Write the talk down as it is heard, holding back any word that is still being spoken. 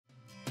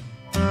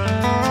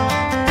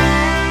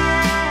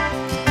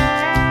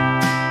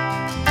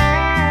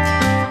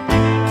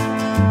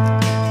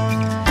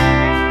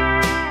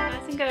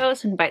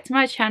to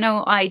my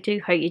channel. I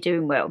do hope you're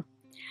doing well.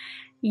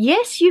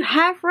 Yes, you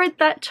have read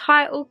that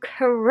title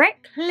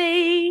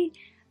correctly.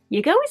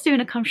 Your girl is doing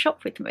a come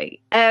shop with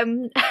me.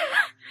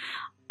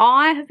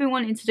 I have been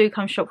wanting to do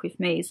come shop with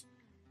me's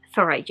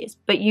for ages,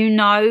 but you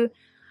know,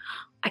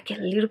 I get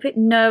a little bit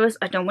nervous.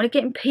 I don't want to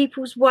get in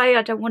people's way.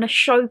 I don't want to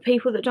show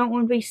people that don't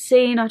want to be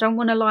seen. I don't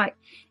want to, like,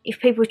 if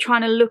people are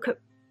trying to look at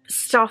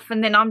stuff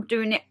and then I'm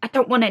doing it, I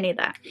don't want any of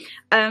that.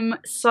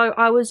 So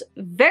I was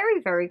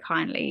very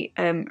kindly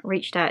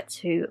reached out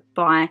to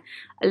by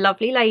a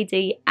lovely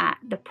lady at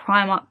the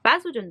Primark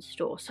Basildon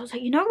store. So I was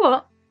like, you know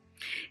what,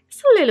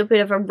 it's a little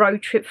bit of a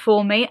road trip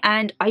for me,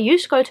 and I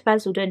used to go to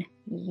Basildon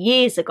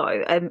years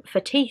ago for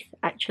teeth.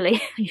 Actually,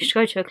 I used to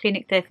go to a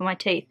clinic there for my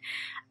teeth,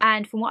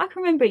 and from what I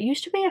can remember, it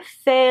used to be a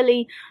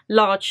fairly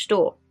large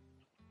store.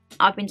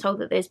 I've been told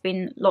that there's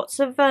been lots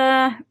of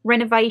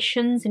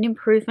renovations and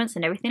improvements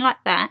and everything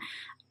like that,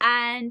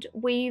 and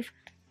we've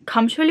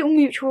come to a little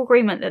mutual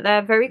agreement that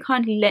they're very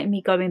kindly letting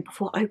me go in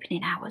before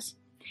opening hours.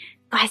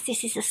 Guys,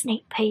 this is a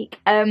sneak peek.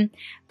 Going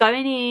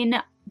in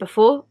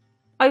before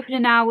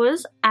opening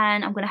hours,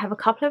 and I'm going to have a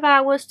couple of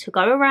hours to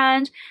go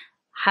around,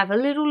 have a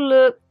little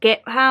look,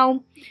 get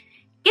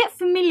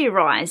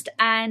familiarised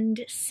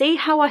and see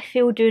how I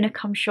feel doing a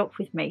come shop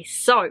with me.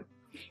 So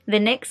the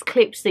next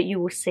clips that you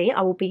will see,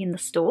 I will be in the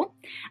store,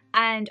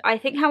 and I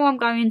think how I'm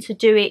going to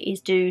do it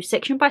is do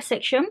section by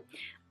section.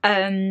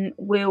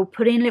 We'll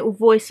put in little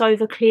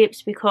voiceover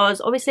clips, because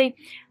obviously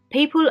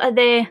people are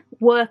there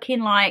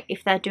working, like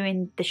if they're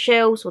doing the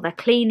shelves or they're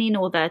cleaning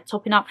or they're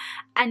topping up,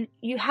 and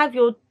you have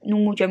your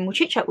normal general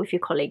chit chat with your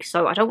colleagues.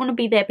 So I don't want to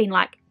be there being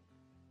like,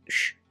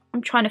 shh,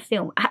 I'm trying to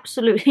film.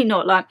 Absolutely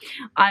not. Like,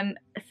 I'm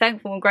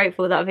thankful and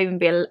grateful that I've even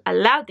been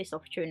allowed this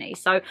opportunity.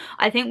 So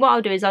I think what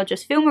I'll do is I'll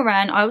just film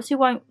around. I obviously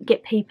won't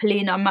get people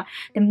in.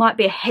 There might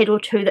be a head or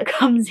two that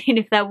comes in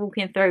if they're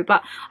walking through,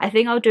 but I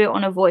think I'll do it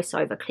on a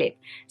voiceover clip.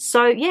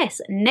 So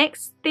yes,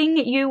 next thing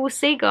you will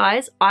see,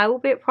 guys, I will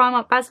be at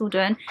Primark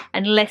Basildon,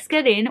 and let's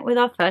get in with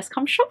our first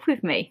come shop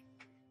with me.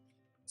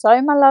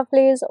 So my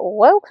lovelies,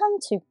 welcome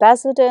to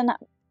Basildon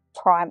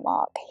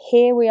Primark.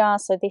 Here we are.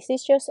 So this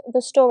is just the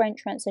store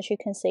entrance. As you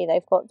can see,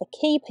 they've got the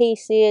key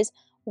pieces.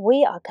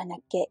 We are gonna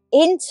get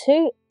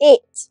into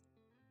it.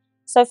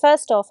 So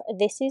first off,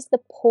 this is the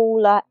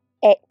Paula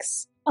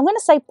X, I'm gonna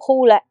say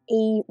Paula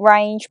E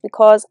range,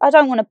 because I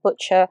don't want to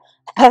butcher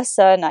her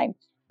surname.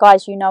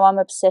 Guys, you know I'm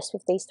obsessed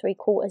with these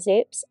 3/4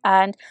 zips,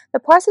 and the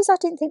prices I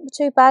didn't think were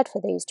too bad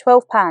for these.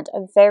 £12,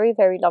 a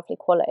very lovely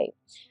quality.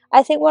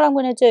 I think what I'm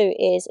going to do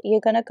is,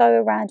 you're going to go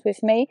around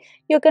with me,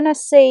 you're going to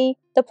see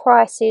the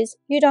prices.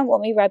 You don't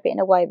want me rabbiting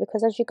away,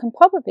 because as you can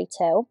probably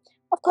tell,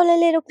 I've got a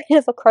little bit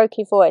of a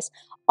croaky voice.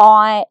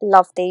 I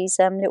love these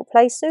little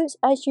play suits.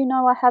 As you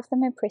know, I have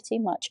them in pretty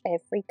much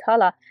every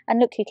colour. And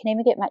look, you can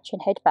even get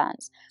matching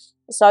headbands.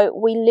 So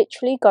we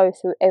literally go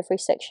through every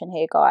section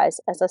here, guys.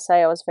 As I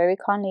say, I was very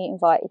kindly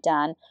invited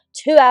down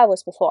 2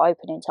 hours before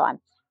opening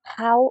time.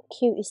 How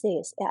cute is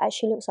this? It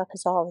actually looks like a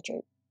Zara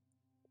dupe.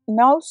 It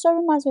also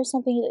reminds me of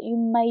something that you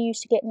may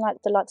used to get in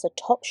like the likes of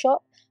Topshop,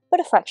 but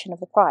a fraction of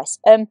the price.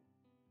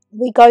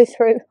 We go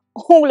through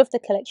all of the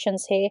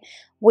collections here.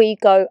 We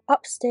go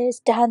upstairs,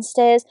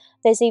 downstairs.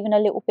 There's even a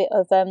little bit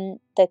of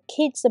the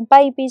kids and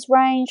babies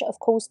range, of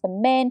course the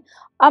men.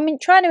 I mean,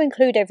 trying to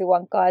include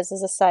everyone, guys.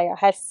 As I say, I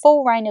had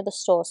full reign of the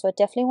store, so I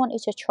definitely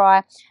wanted to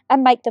try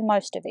and make the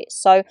most of it.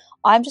 So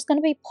I'm just going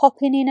to be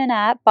popping in and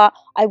out, but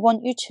I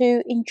want you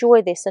to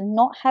enjoy this and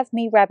not have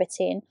me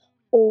rabbiting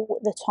all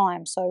the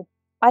time. So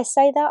I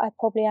say that, I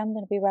probably am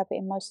going to be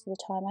rabbiting most of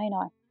the time, ain't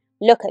I?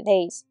 Look at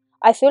these.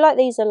 I feel like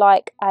these are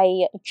like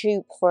a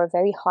dupe for a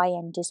very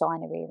high-end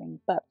designer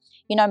earring. But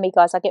you know me,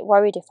 guys, I get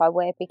worried if I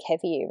wear big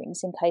heavy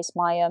earrings in case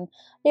my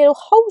little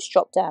holes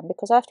drop down,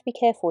 because I have to be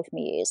careful with my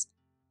ears.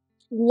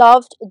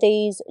 Loved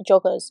these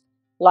joggers.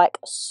 Like,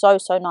 so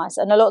nice.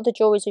 And a lot of the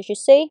jewelries, as you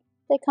see,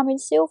 they come in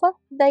silver,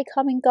 they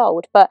come in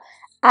gold. But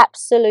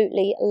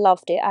absolutely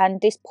loved it. And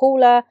this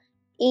Paula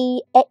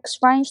EX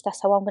range,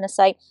 that's how I'm going to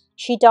say,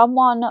 she done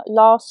one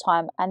last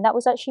time, and that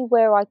was actually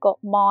where I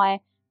got my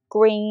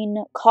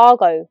green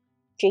cargo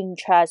jean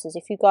trousers.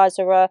 If you guys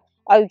are a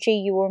OG,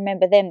 you will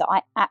remember them, that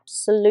I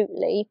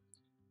absolutely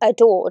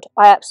adored.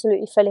 I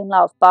absolutely fell in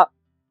love. But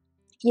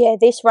yeah,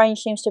 this range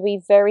seems to be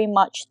very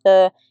much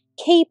the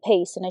key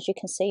piece, and as you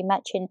can see,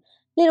 matching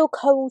little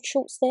cold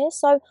shorts there.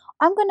 So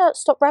I'm going to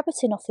stop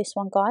rabbiting off this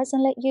one, guys,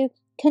 and let you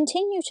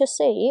continue to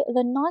see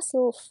the nice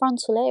little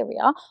frontal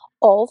area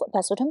of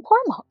Basildon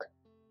Primark.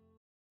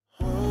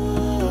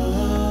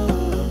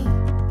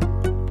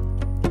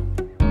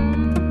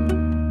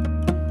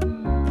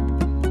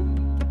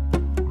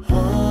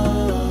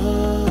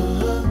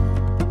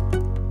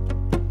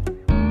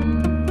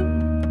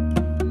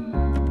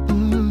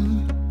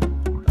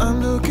 I'm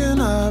looking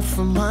out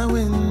from my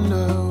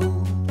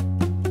window,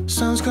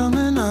 sun's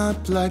coming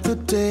up like the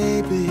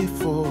day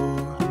before.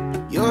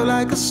 You're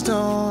like a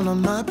stone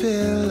on my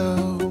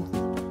pillow.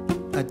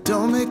 I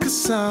don't make a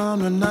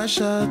sound when I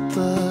shut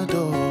the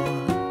door.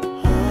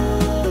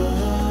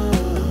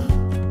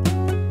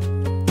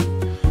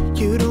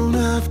 You don't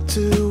have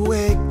to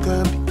wake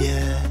up yet.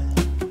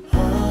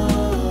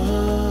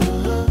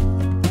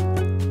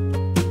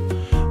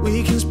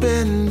 We can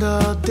spend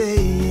all day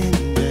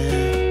in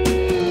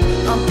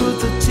bed. I'll put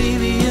the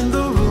TV in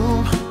the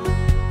room.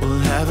 We'll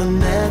have a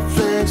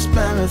Netflix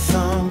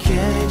marathon,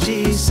 Kenny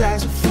G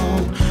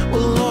saxophone.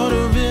 We'll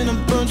order in a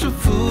bunch of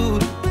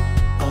food.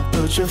 I'll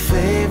put your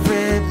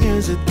favorite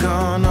music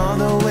on all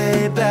the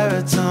way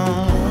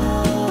baritone.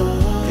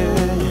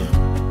 Yeah.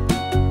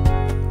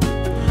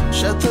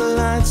 Shut the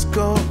lights,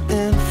 go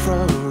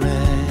infrared.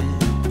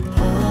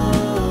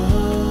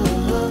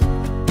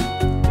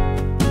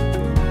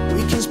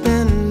 We can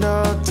spend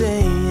all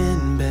day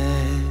in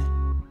bed.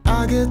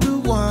 I'll get the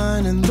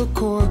wine and the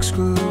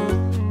corkscrew.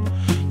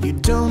 You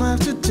don't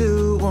have to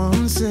do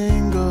one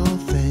single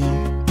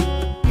thing.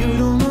 You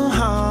don't know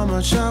how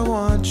much I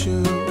want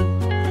you.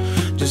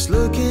 Just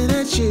looking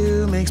at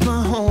you makes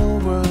my whole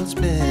world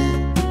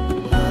spin.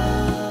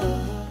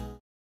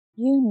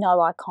 You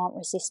know I can't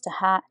resist a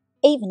hat.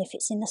 Even if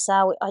it's in the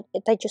sale,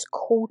 they just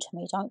call to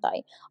me, don't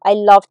they? I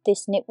love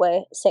this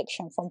knitwear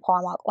section from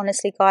Primark.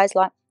 Honestly, guys,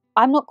 like,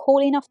 I'm not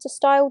cool enough to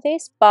style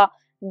this, but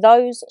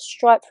those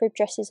striped rib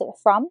dresses at the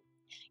front,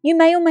 you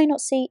may or may not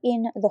see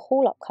in the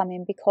haul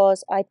upcoming,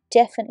 because I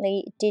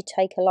definitely did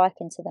take a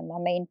liking to them. I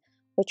mean,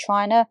 we're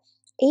trying to,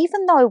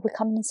 even though we're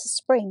coming into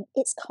spring,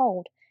 it's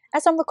cold.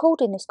 As I'm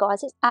recording this,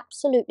 guys, it's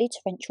absolutely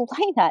torrential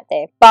rain out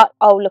there. But,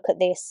 oh, look at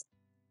this.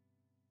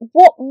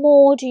 What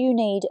more do you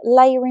need?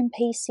 Layering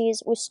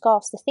pieces with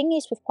scarves. The thing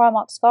is with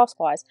Primark scarves,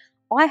 guys,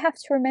 I have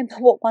to remember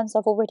what ones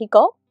I've already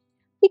got,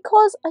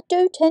 because I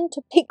do tend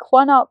to pick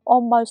one up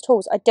on most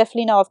hauls. I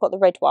definitely know I've got the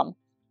red one.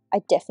 I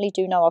definitely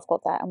do know I've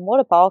got that. And what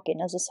a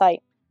bargain, as I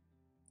say.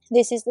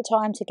 This is the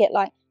time to get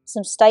like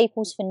some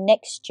staples for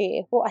next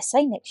year. Well, I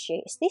say next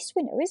year, it's this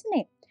winter, isn't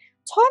it?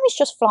 Time is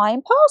just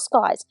flying past,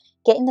 guys.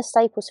 Getting the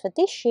staples for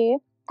this year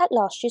at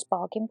last year's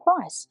bargain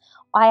price.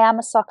 I am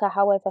a sucker,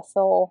 however,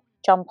 for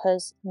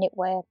jumpers,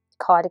 knitwear,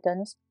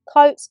 cardigans,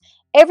 coats,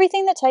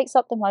 everything that takes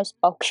up the most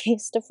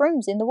bulkiest of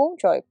rooms in the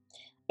wardrobe.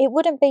 It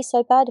wouldn't be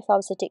so bad if I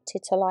was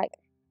addicted to like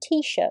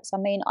t-shirts. I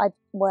mean, I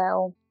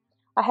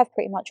have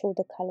pretty much all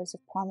the colours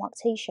of Primark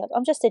t-shirts.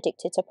 I'm just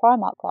addicted to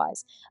Primark,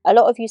 guys. A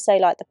lot of you say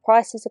like the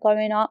prices are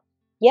going up.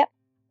 Yep,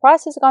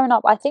 prices are going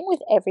up. I think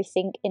with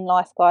everything in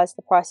life, guys,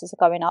 the prices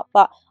are going up.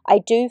 But I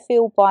do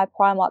feel by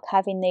Primark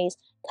having these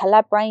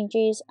collab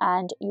ranges,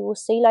 and you will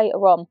see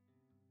later on,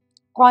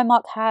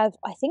 Primark have,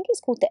 I think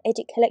it's called the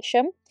Edit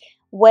collection,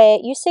 where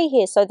you see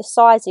here, so the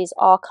sizes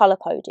are colour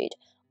coded.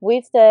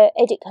 With the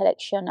Edit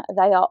collection,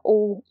 they are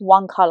all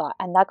one colour,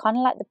 and they're kind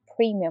of like the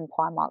premium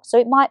Primark. So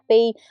it might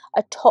be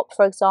a top,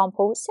 for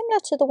example,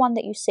 similar to the one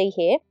that you see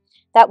here.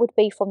 That would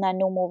be from their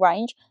normal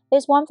range.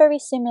 There's one very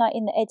similar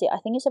in the Edit. I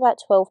think it's about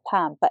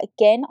 £12. But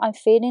again, I'm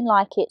feeling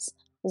like it's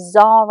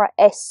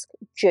Zara-esque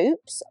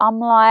dupes. I'm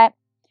like,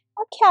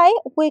 okay,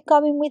 we're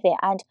going with it.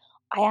 And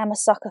I am a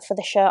sucker for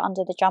the shirt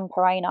under the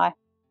jumper, ain't I?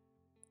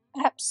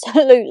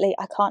 Absolutely,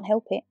 I can't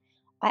help it.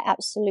 I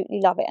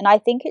absolutely love it. And I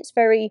think it's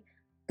very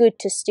good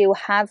to still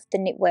have the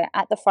knitwear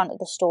at the front of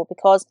the store,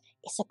 because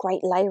it's a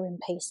great layering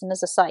piece. And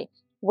as I say,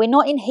 we're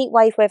not in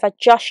heatwave weather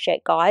just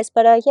yet, guys.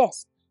 But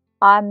yes,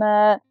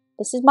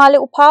 this is my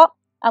little part.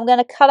 I'm going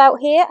to cut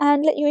out here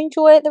and let you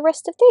enjoy the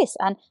rest of this.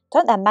 And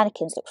don't their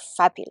mannequins look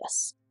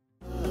fabulous?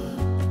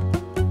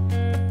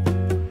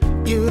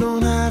 You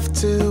don't have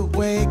to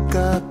wake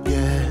up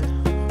yet.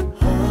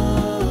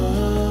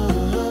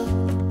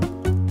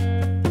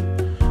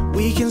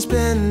 We can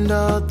spend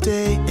all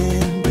day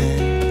in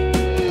bed.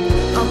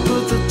 I'll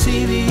put the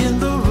TV in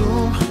the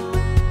room.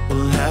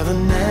 We'll have a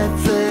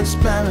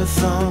Netflix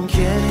marathon,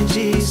 Kenny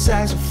G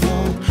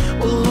saxophone.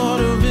 We'll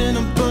order in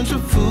a bunch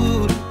of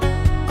food.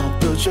 I'll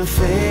put your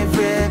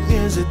favorite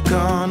music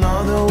on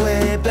all the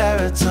way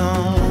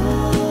baritone.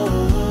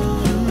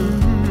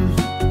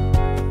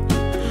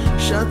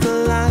 Shut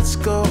the lights,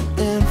 go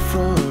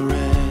infrared.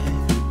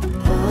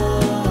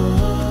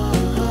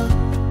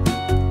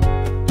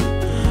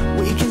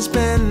 We can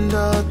spend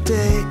all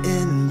day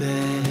in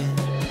bed.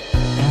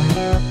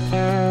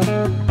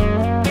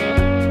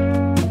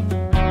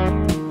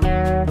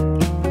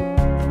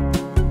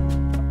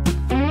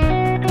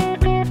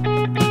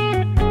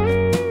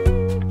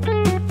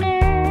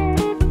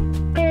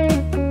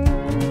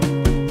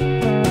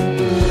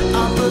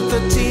 I'll put the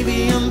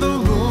TV in the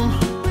room.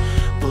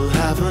 We'll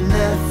have a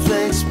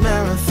Netflix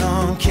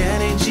marathon,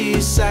 Kenny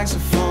G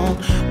saxophone.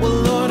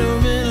 We'll order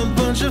in a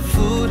bunch of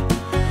food.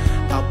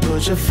 I'll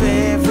put your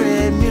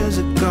favorite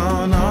music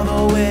on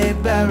all the way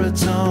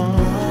baritone.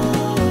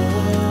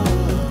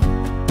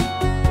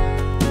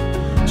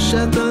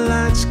 Shut the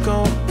lights,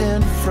 go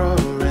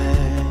infrared.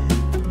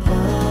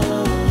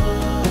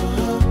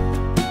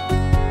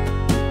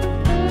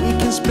 We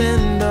can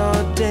spend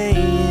all day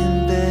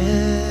in bed.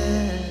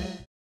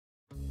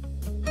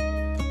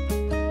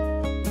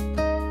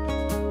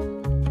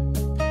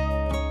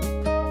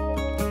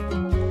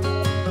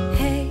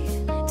 Hey,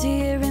 do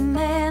you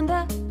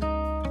remember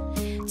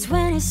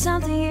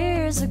 20-something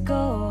years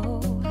ago,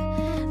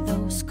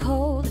 those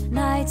cold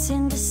nights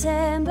in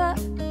December,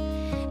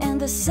 and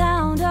the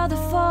sound of the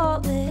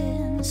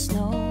falling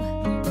snow,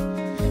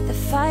 the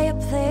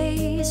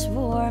fireplace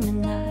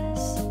warming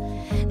us,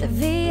 the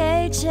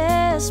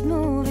VHS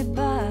movie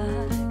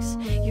box,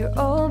 your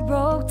old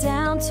broke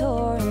down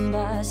touring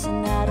bus,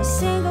 and not a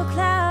single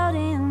cloud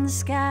in the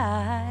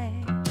sky.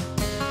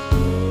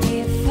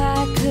 If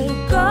I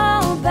could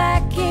go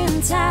back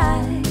in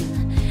time,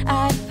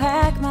 I'd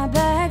pack my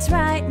bags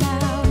right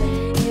now.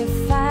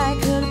 If I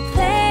could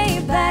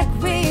play back,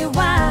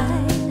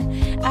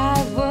 rewind,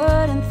 I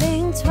wouldn't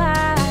think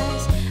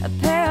twice. A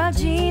pair of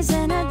jeans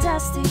and a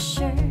dusty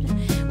shirt,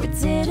 we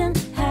didn't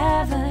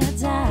have a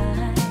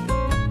dime.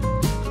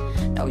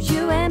 No,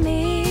 you and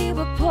me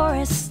were poor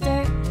as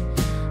dirt,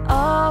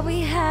 all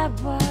we had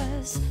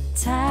was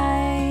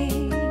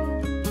time.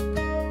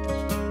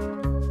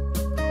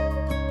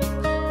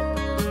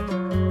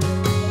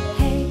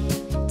 Hey,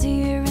 do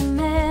you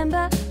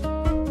remember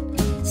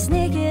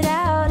sneaking it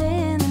out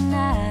in the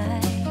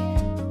night?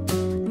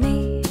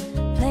 Me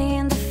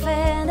playing the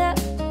Fender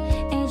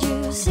and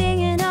you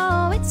singing,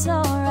 oh, it's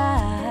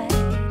alright.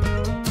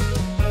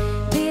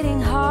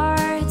 Beating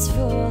hearts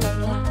full of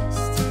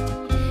lust,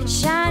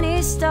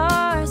 shiny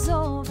stars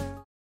over.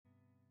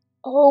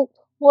 Oh,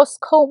 what's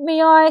caught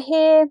me eye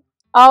here?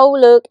 Oh,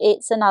 look,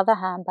 it's another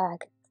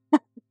handbag.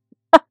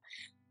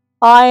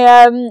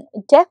 I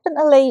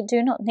definitely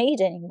do not need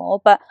any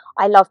more, but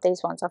I love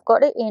these ones. I've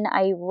got it in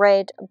a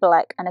red,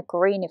 black and a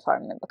green if I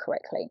remember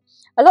correctly.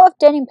 A lot of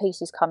denim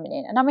pieces coming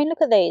in, and I mean,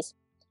 look at these.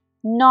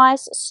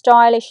 Nice,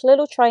 stylish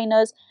little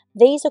trainers.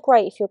 These are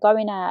great if you're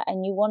going out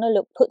and you want to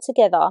look put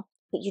together,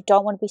 but you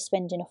don't want to be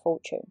spending a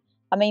fortune.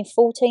 I mean,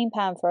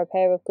 £14 for a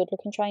pair of good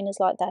looking trainers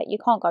like that, you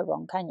can't go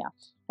wrong, can you?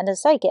 And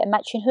as I say, get a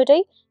matching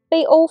hoodie,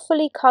 be all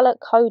fully colour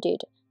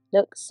coded.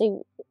 Look,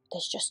 see,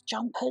 there's just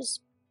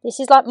jumpers. This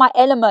is like my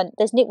element.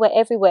 There's knitwear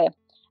everywhere.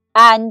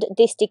 And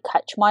this did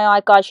catch my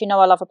eye, guys. You know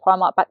I love a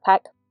Primark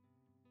backpack.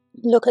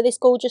 Look at this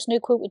gorgeous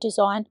new quilted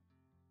design.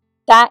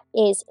 That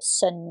is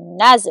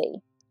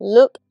snazzy.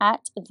 Look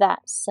at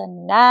that,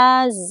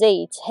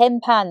 snazzy.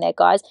 £10 there,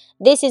 guys.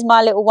 This is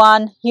my little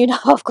one. You know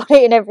I've got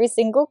it in every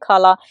single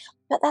colour.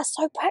 But that's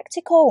so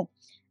practical.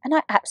 And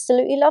I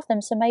absolutely love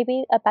them. So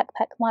maybe a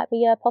backpack might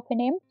be popping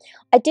in.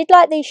 I did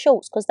like these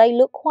shorts because they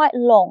look quite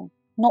long.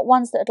 Not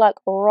ones that would like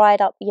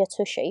ride up your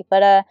tushy.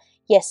 But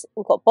yes,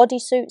 we've got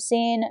bodysuits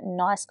in.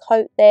 Nice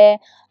coat there.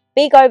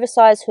 Big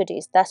oversized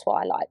hoodies. That's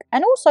what I like.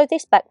 And also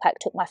this backpack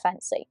took my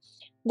fancy.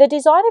 The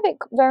design of it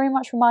very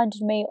much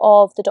reminded me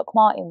of the Doc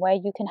Martin, where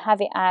you can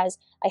have it as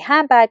a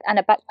handbag and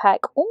a backpack,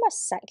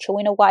 almost satchel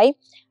in a way.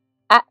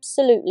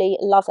 Absolutely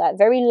love that.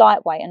 Very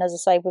lightweight. And as I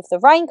say, with the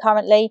rain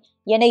currently,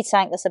 you need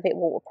something that's a bit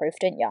waterproof,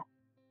 don't you?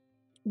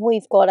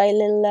 We've got a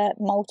little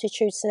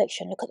multitude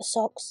selection. Look at the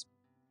socks.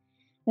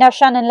 Now,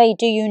 Shannon Lee,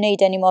 do you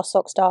need any more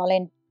socks,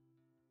 darling?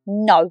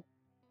 No.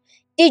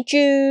 Did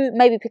you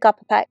maybe pick up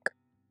a pack?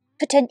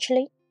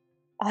 Potentially.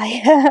 You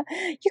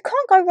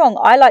can't go wrong.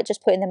 I like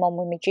just putting them on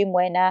with my gym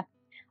wear now.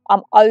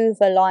 I'm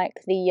over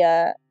like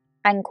the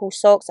ankle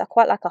socks. I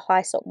quite like a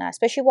high sock now,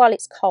 especially while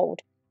it's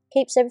cold.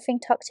 Keeps everything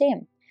tucked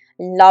in.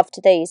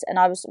 Loved these, and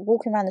I was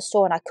walking around the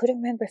store and I couldn't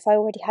remember if I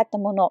already had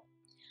them or not,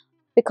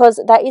 because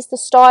that is the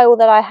style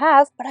that I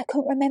have, but I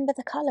couldn't remember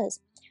the colours.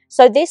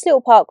 So this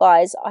little part,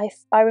 guys,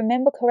 I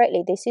remember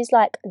correctly, this is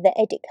like the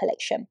edit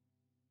collection.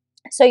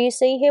 So you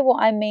see here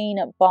what I mean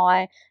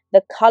by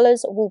the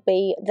colours will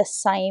be the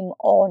same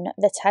on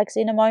the tags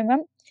in a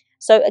moment.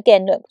 So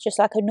again, look, just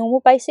like a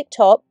normal basic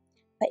top,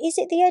 but is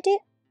it the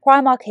edit?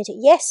 Primark edit.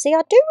 Yes, see,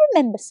 I do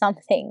remember some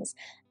things,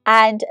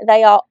 and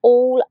they are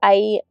all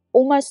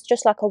almost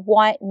just like a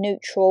white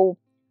neutral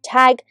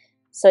tag.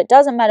 So it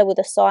doesn't matter with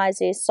the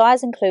sizes,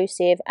 size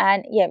inclusive,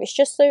 and yeah, it's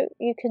just so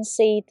you can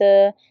see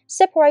the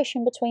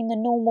separation between the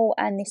normal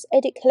and this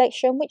edit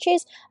collection, which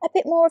is a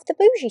bit more of the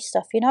bougie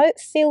stuff, you know. It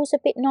feels a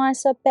bit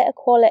nicer, better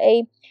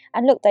quality,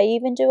 and look, they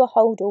even do a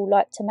holdall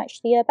like to match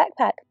the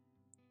backpack.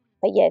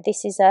 But yeah,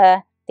 this is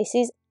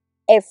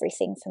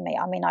everything for me.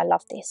 I mean, I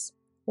love this.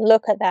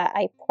 Look at that,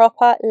 a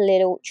proper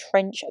little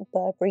trench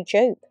Burberry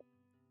dupe.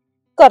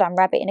 God, I'm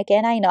rabbiting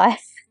again, ain't I?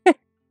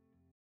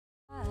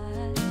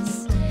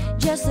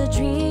 Just a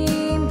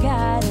dream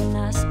guiding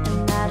us,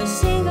 and not a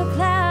single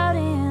cloud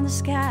in the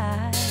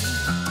sky.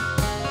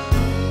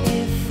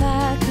 If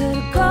I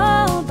could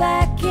go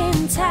back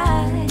in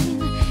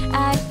time,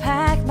 I'd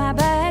pack my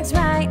bags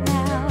right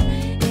now.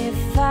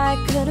 If I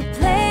could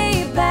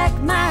play back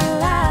my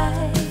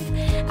life,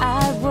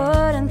 I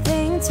wouldn't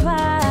think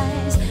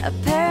twice. A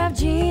pair of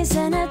jeans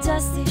and a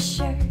dusty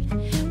shirt,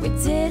 we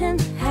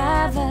didn't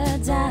have a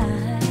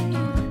dime.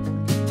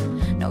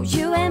 No,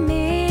 you and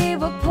me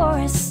were poor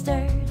as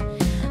dirt,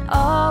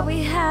 all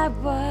we had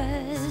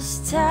was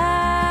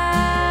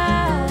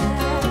time.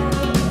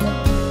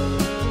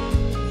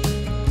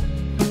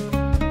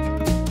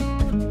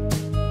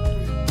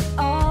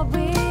 All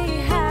we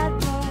had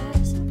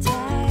was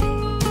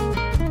time.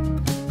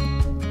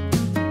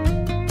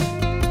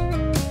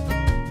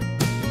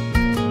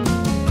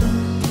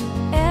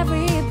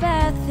 Every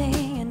bad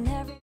thing and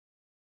every...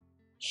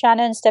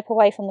 Shannon, step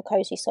away from the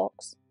cozy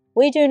socks.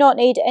 We do not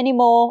need any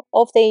more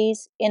of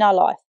these in our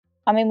life.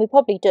 I mean, we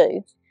probably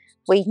do,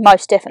 We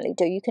most definitely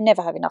do. You can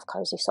never have enough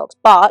cozy socks.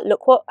 But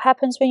look what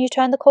happens when you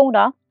turn the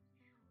corner.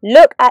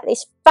 Look at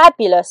this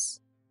fabulous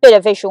bit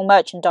of visual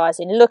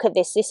merchandising. Look at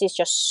this. This is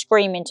just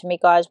screaming to me,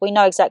 guys. We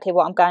know exactly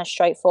what I'm going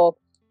straight for.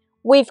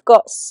 We've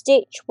got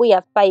Stitch. We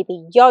have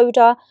Baby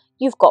Yoda.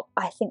 You've got,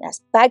 I think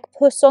that's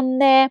Bagpuss on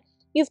there.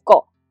 You've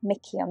got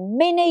Mickey and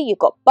Minnie. You've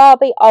got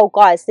Barbie. Oh,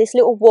 guys, this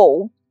little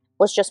wall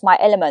was just my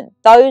element.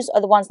 Those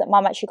are the ones that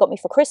Mum actually got me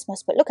for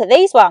Christmas. But look at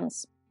these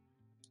ones.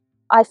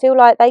 I feel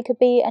like they could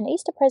be an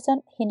Easter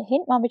present. Hint,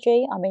 hint, Mama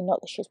G. I mean,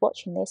 not that she's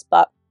watching this,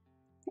 but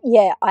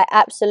yeah, I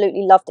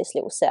absolutely love this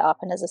little setup.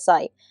 And as I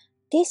say,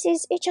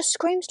 it just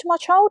screams to my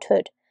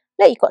childhood.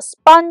 Look, you've got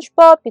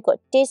SpongeBob, you've got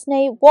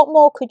Disney. What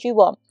more could you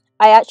want?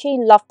 I actually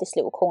love this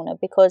little corner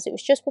because it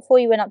was just before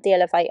you went up the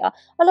elevator.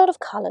 A lot of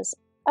colours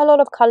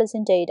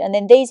indeed. And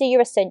then these are your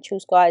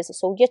essentials, guys.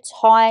 It's all your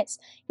tights,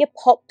 your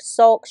pop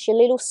socks, your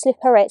little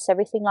slipperettes,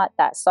 everything like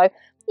that. So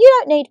you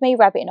don't need me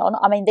rabbiting on.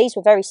 I mean, these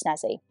were very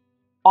snazzy.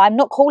 I'm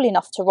not cool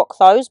enough to rock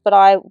those, but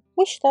I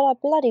wish that I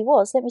bloody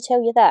was, let me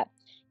tell you that.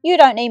 You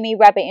don't need me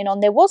rabbiting on.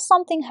 There was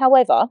something,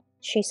 however,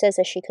 she says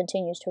as she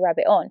continues to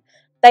rabbit on.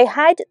 They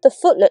had the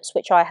footlets,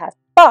 which I have,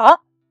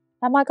 but,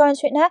 am I going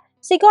to it now?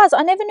 See, guys,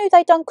 I never knew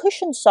they'd done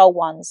cushion sole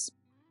ones.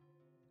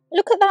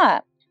 Look at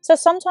that. So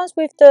sometimes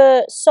with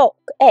the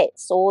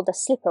sockettes or the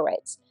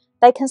slipperettes,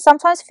 they can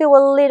sometimes feel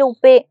a little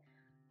bit,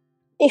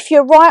 if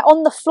you're right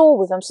on the floor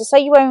with them, so say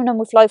you're wearing them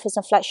with loafers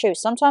and flat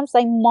shoes, sometimes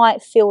they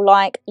might feel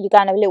like you're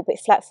going a little bit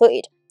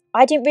flat-footed.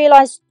 I didn't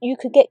realise you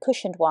could get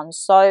cushioned ones,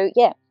 so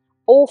yeah,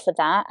 all for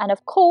that. And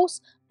of course,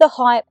 the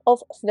hype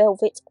of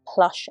velvet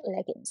plush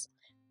leggings.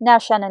 Now,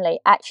 Shannon Lee,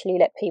 actually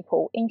let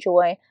people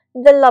enjoy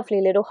the lovely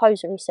little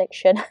hosiery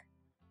section.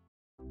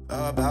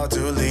 About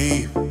to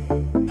leave,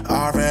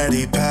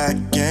 already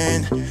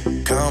packing.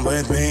 Come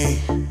with me,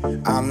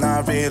 I'm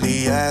not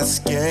really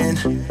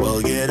asking.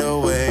 We'll get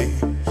away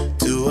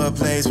to a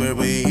place where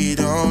we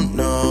don't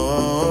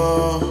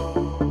know.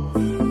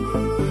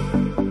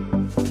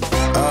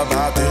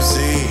 About to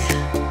see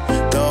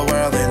the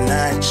world in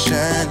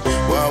action,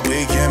 what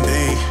we can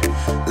be,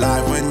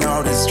 life with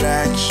no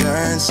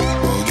distractions.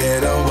 We'll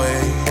get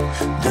away,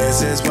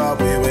 this is what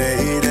we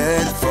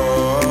waited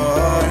for.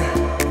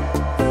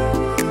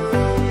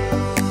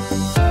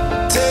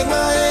 Take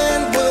my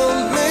hand,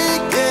 we'll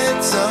make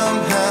it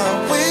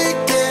somehow. We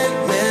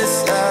can't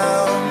miss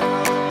out.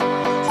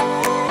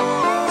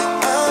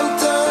 I'm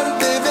done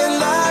living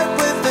life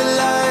with the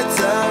lights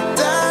out.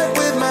 Die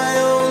with my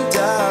own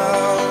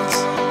doubts.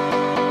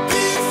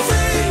 Be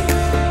free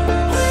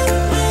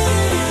with me.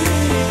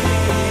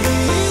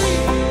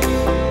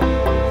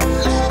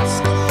 Let's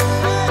go,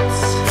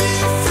 let's be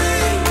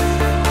free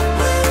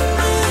with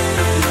me.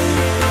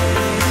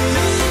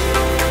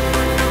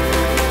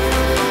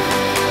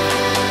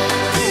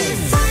 Be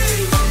free.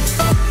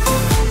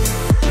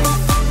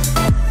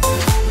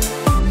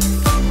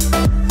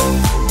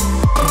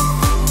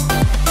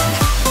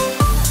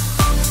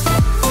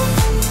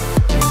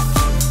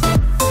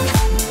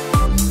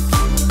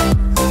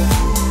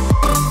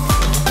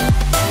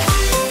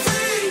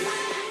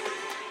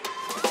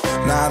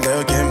 Not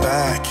looking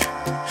back,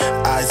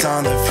 eyes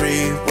on the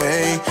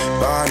freeway,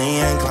 Bonnie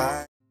and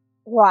Clyde.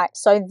 Right,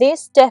 so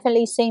this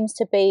definitely seems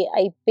to be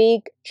a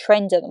big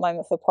trend at the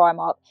moment for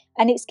Primark,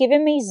 and it's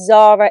giving me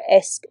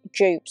Zara-esque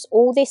dupes.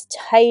 All this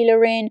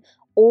tailoring,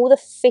 all the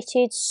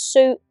fitted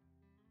suit,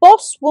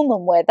 boss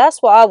woman wear,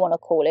 that's what I want to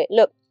call it.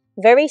 Look,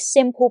 very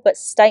simple but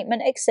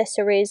statement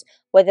accessories,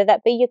 whether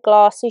that be your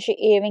glasses, your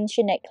earrings,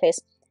 your necklace,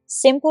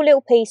 simple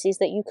little pieces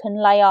that you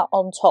can layer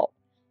on top.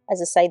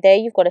 As I say, there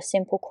you've got a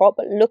simple crop,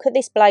 but look at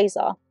this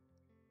blazer.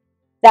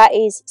 That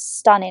is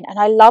stunning, and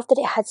I love that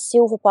it had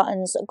silver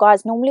buttons.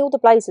 Guys, normally all the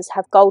blazers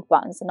have gold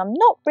buttons, and I'm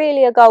not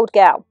really a gold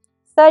gal.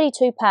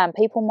 £32,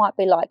 people might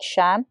be like,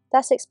 Sham,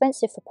 that's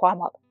expensive for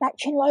Primark.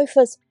 Matching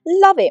loafers,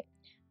 love it.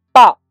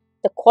 But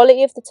the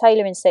quality of the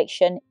tailoring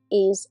section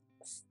is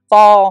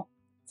far,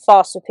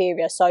 far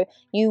superior, so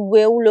you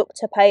will look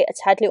to pay a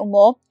tad little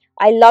more.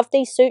 I love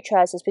these suit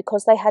trousers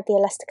because they had the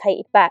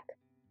elasticated back.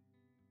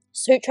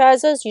 Suit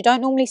trousers, you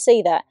don't normally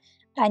see that.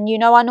 And you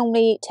know I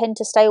normally tend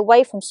to stay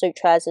away from suit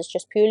trousers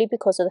just purely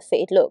because of the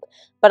fitted look.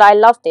 But I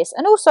love this.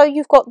 And also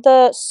you've got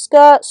the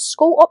skirt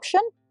school option.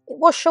 It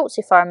was shorts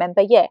if I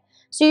remember, yeah.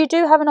 So you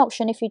do have an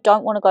option if you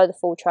don't want to go the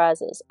full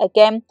trousers.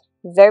 Again,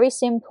 very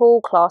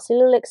simple, classy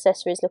little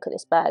accessories. Look at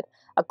this bag.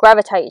 I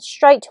gravitated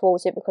straight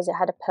towards it because it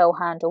had a pearl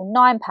handle.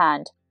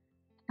 £9.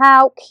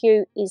 How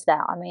cute is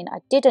that? I mean,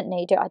 I didn't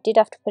need it. I did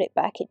have to put it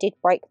back. It did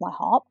break my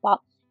heart.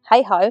 But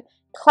hey ho.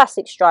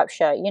 Classic striped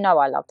shirt. You know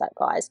I love that,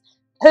 guys.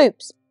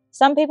 Hoops.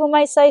 Some people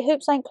may say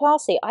hoops ain't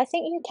classy. I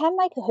think you can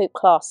make a hoop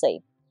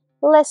classy.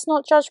 Let's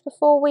not judge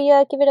before we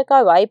give it a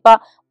go, eh?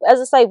 But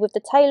as I say, with the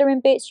tailoring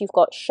bits, you've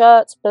got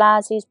shirts,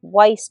 blouses,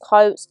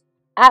 waistcoats,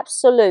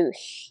 absolute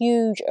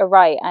huge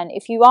array. And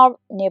if you are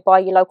nearby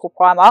your local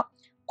Primark,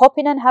 pop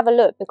in and have a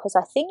look, because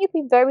I think you'd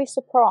be very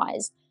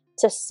surprised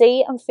to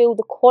see and feel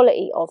the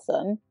quality of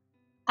them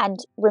and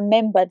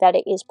remember that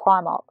it is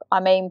Primark. I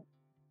mean,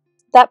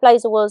 That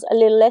blazer was a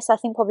little less, I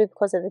think probably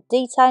because of the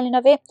detailing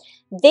of it.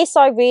 This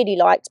I really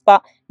liked,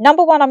 but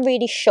number one, I'm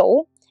really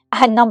short.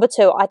 And number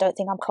two, I don't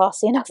think I'm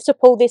classy enough to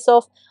pull this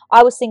off.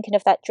 I was thinking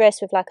of that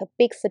dress with like a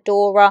big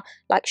fedora,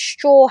 like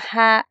straw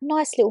hat,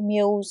 nice little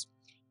mules.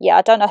 Yeah,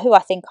 I don't know who I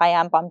think I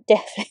am, but I'm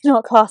definitely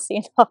not classy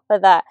enough for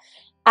that.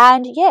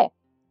 And yeah,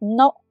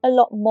 not a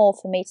lot more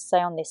for me to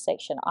say on this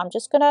section. I'm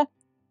just going to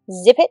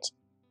zip it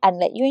and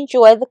let you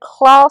enjoy the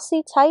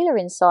classy tailor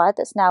inside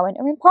that's now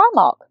entering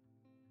Primark.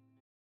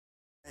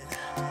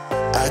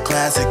 A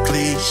classic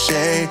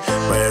cliche,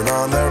 we're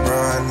on the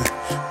run.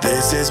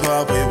 This is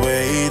what we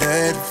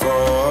waited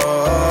for.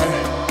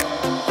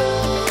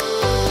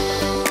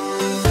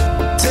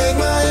 Take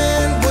my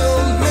hand,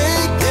 we'll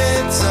make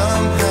it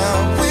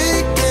somehow.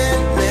 We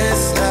can't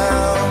miss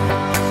out.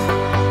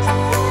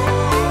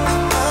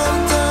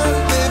 I'm done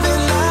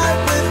living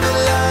life with the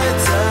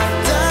lights up,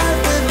 done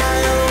with my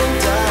own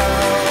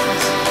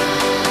doubts.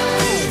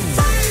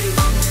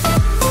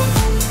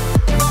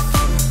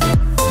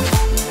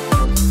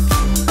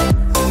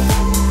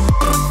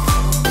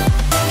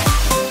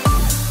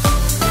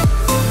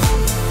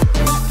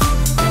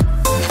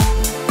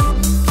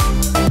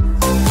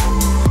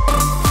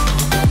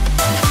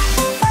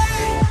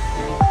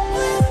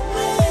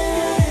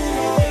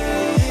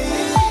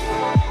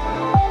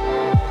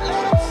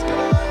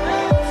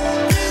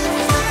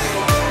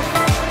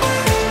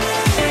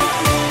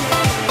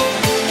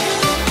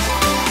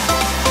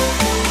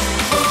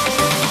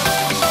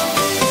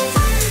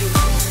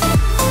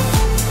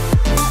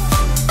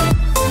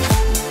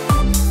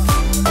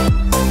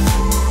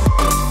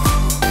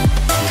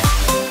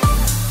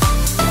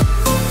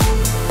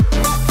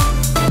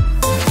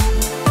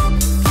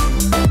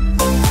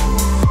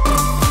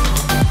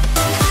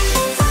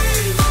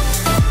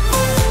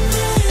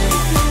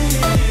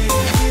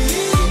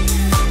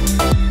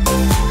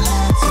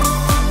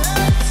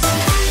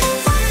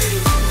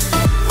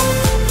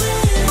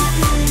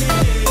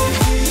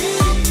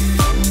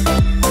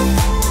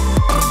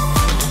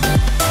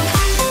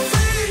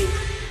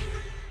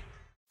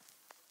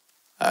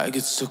 I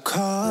get so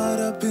caught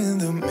up in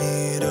the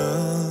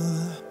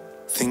middle,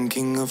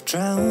 thinking of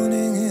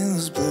drowning in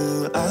those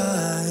blue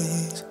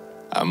eyes.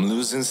 I'm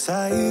losing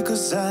sight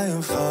 'cause I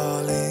am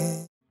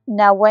falling.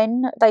 Now,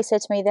 when they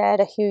said to me they had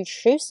a huge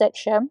shoe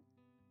section,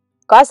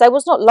 guys, they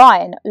was not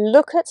lying.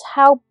 Look at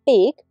how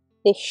big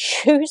this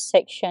shoe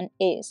section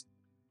is.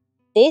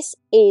 This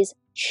is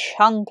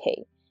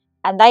chunky.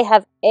 And they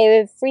have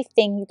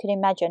everything you can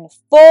imagine.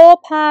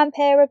 £4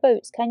 pair of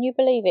boots. Can you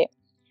believe it?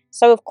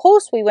 So, of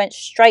course, we went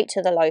straight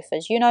to the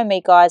loafers. You know me,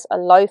 guys. A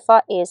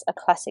loafer is a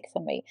classic for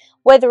me.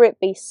 Whether it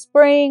be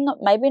spring,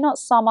 maybe not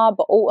summer,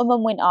 but autumn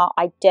and winter,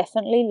 I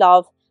definitely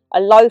love a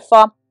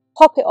loafer.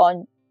 Pop it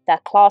on. They're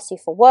classy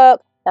for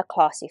work. They're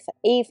classy for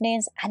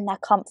evenings. And they're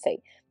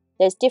comfy.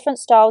 There's different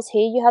styles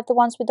here. You have the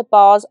ones with the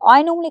bars.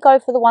 I normally go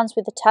for the ones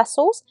with the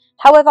tassels.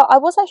 However, I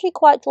was actually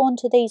quite drawn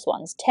to these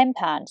ones.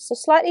 £10. So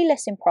slightly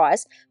less in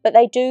price, but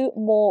they do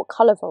more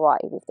colour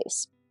variety with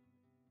this.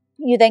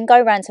 You then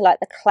go around to like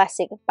the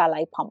classic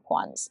ballet pump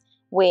ones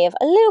with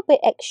a little bit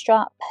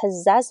extra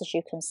pizzazz, as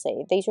you can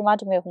see. These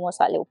reminded me of almost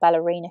like little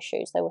ballerina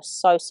shoes. They were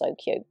so, so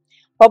cute.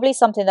 Probably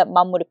something that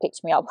mum would have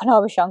picked me up when I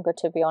was younger,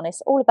 to be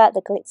honest. All about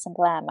the glitz and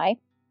glam, eh?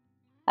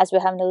 As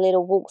we're having a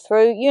little walk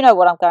through, you know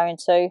what I'm going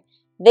to.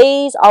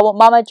 These are what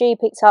Mama G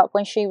picked up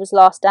when she was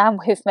last down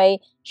with me.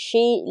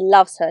 She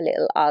loves her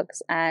little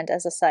Uggs. And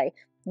as I say,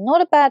 not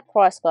a bad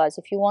price, guys.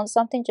 If you want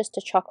something just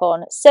to chuck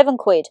on,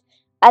 £7.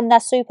 And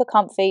they're super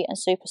comfy and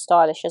super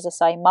stylish. As I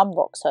say, Mum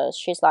rocks hers.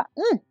 She's like,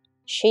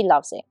 she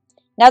loves it.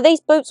 Now, these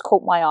boots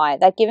caught my eye.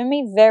 They're giving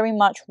me very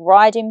much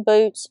riding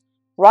boot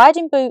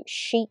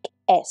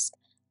chic-esque.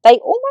 They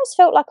almost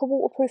felt like a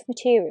waterproof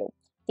material.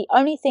 The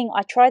only thing,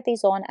 I tried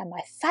these on and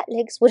my fat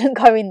legs wouldn't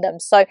go in them.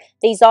 So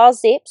these are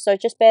zipped, so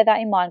just bear that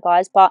in mind,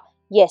 guys. But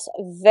yes,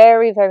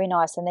 very, very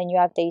nice. And then you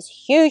have these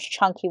huge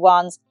chunky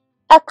ones.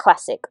 A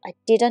classic. I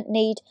didn't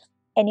need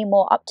any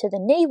more up to the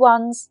knee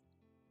ones.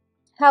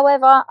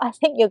 However, I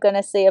think you're going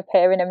to see a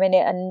pair in a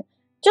minute and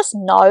just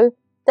know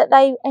that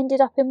they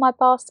ended up in my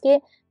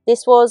basket.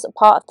 This was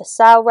part of the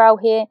sale rail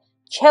here.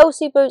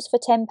 Chelsea boots for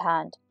 £10.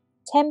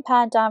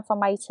 £10 down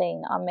from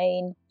 18. I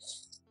mean,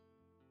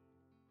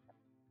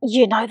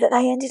 you know that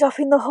they ended up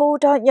in the haul,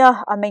 don't you?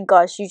 I mean,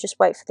 guys, you just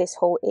wait for this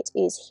haul. It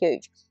is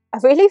huge. I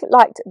really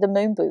liked the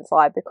moon boot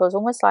vibe because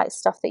almost like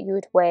stuff that you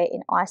would wear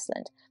in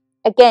Iceland.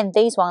 Again,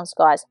 these ones,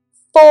 guys,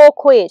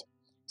 £4.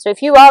 So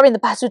if you are in the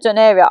Basildon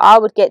area, I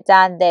would get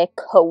down there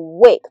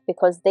quick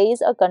because these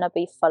are going to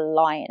be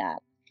flying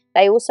at.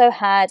 They also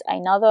had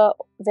another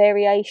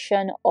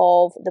variation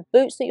of the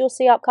boots that you'll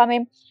see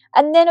upcoming.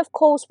 And then, of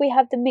course, we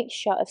have the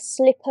mixture of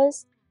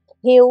slippers,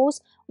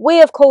 heels.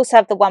 We, of course,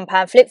 have the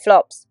 £1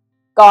 flip-flops.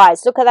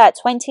 Guys, look at that,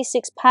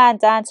 £26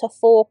 down to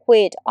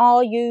 £4.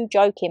 Are you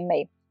joking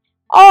me?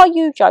 Are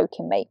you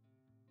joking me?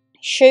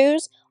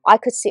 Shoes, I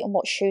could sit and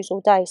watch shoes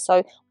all day.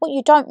 So what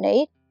you don't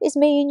need is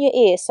me in your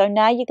ear. So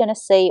now you're going to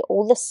see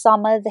all the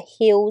summer, the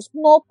heels,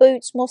 more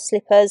boots, more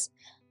slippers.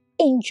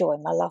 Enjoy,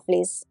 my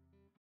lovelies.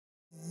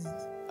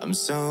 I'm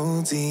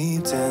so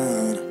deep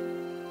down,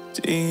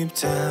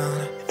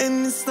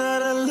 and it's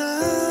not a lie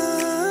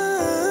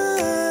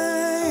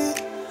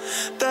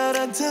that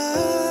I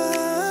die.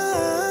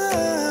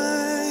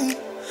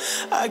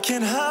 I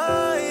can't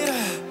hide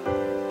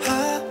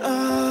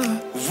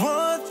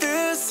what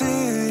this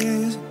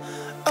is.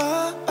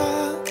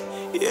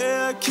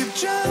 Yeah, I keep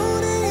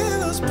drowning in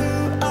those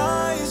blue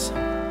eyes,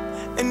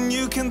 and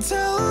you can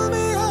tell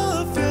me all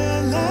of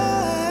your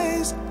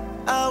lies.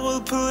 I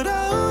will put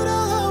out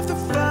all of the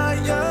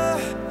fire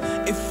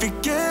if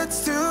it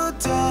gets too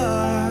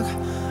dark.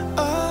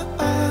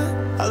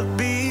 I'll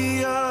be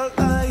your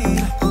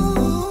light.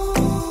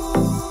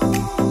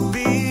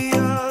 Be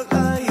your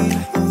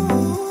light.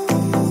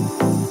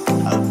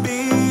 I'll be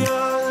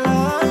your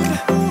light.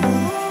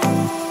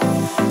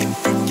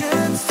 If it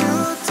gets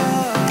too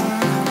dark,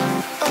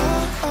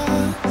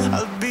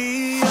 I'll be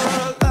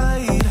your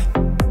light.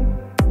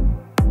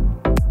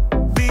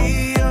 Be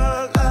your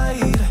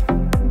light.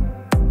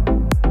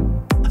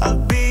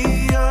 I'll be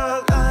your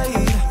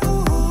light.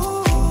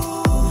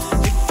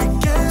 If it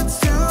gets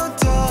too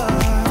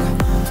dark,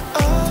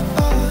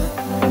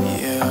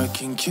 yeah, I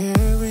can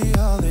carry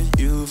all that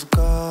you've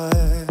got.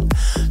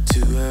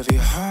 Two heavy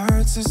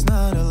hearts is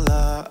not a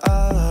lie.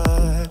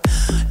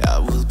 I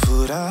will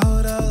put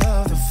out all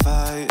of the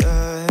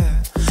fire.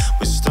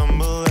 We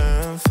stumble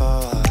and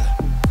fall,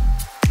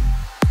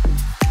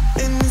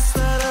 and it's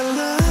not a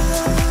lie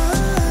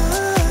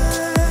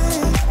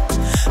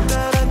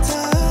that I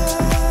die.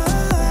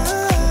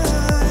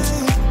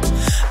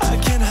 I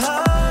can't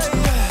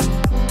hide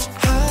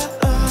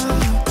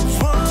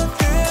what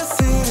this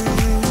is.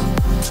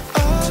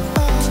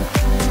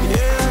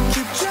 Yeah, I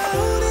keep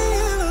drowning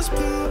in those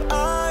blue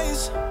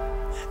eyes,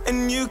 and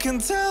you can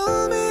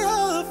tell me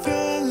all of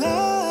your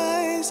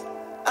lies.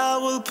 I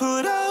will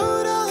put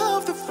out all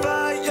of the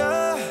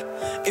fire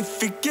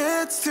if it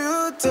gets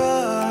too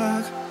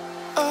dark.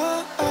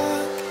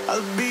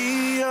 I'll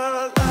be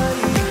your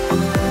light.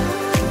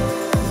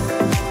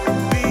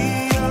 Be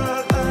your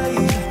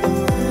light.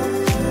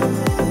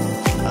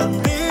 I'll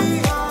be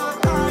your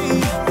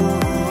light.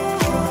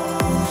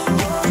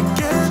 If it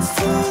gets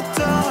too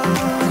dark,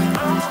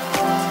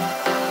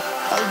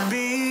 I'll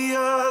be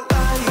your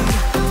light.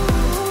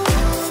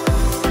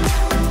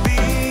 Be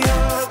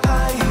your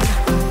light.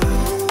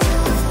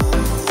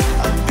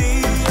 I'll be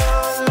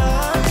your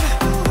light.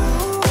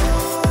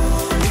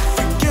 If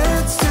it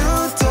gets too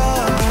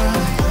dark,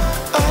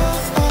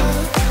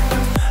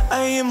 I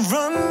am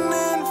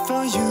running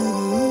for you.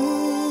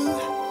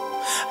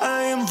 I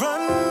am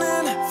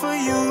running for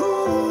you.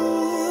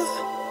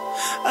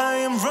 I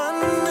am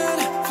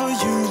running for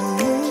you.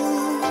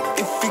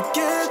 If it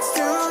gets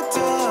too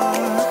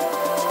dark,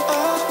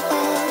 I'll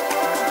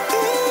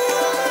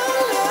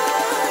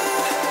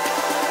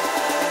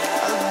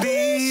be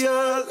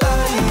your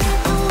light.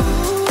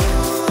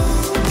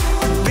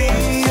 Be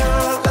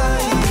your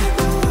light.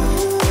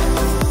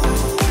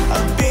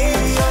 I'll be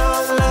your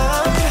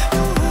light.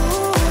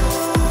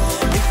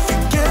 If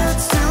it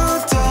gets too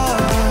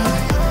dark,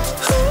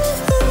 I'll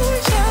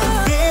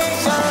be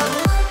your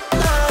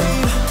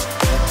light.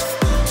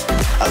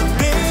 I'll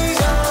be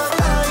your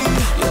light.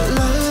 Your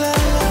light.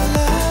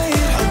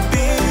 I'll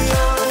be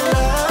your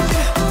light.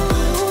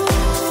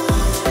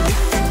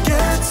 If it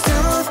gets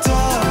too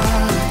dark,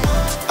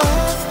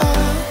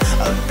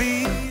 I'll be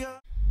your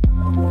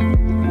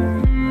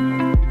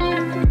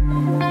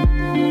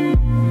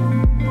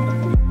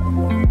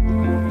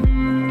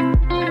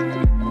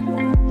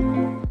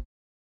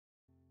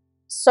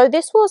So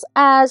this was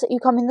as you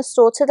come in the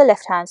store to the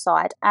left hand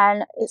side,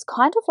 and it's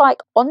kind of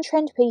like on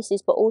trend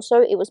pieces, but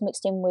also it was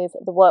mixed in with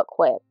the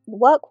workwear,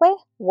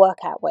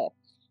 workout wear.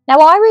 Now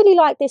I really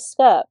like this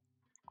skirt.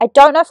 I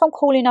don't know if I'm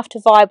cool enough to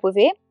vibe with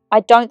it. I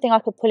don't think I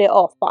could pull it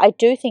off, but I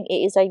do think it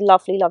is a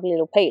lovely, lovely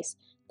little piece.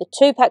 The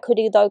 2-pack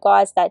hoodie though,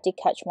 guys, that did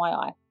catch my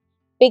eye.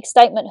 Big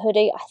statement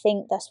hoodie. I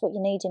think that's what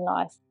you need in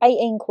life.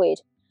 18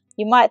 quid.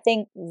 You might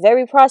think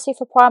very pricey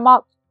for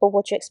Primark, but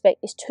what do you expect?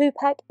 It's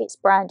 2-pack, it's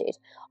branded.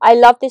 I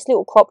love this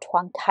little cropped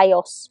one,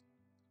 chaos.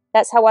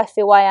 That's how I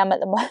feel I am at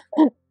the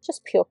moment,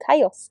 just pure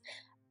chaos.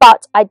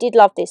 But I did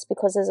love this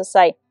because, as I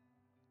say,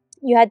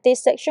 you had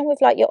this section with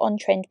like your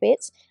on-trend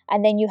bits,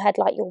 and then you had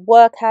like your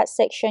workout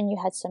section, you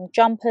had some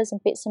jumpers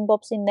and bits and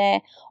bobs in there,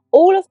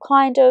 all of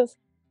kind of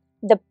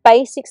the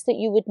basics that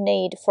you would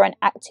need for an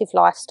active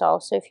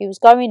lifestyle. So if you was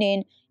going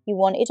in, you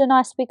wanted a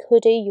nice big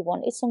hoodie, you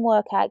wanted some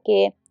workout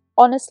gear,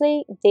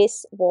 honestly,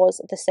 this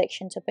was the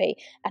section to be.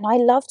 And I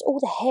loved all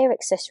the hair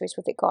accessories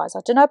with it, guys.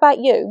 I don't know about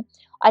you,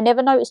 I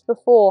never noticed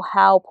before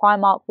how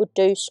Primark would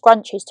do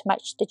scrunchies to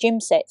match the gym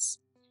sets.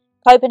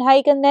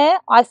 Copenhagen there,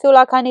 I feel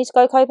like I need to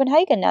go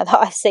Copenhagen now that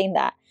I've seen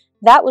that.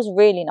 That was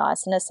really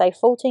nice, and I say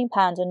 £14,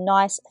 a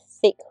nice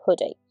thick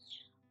hoodie.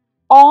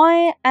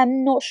 I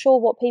am not sure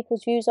what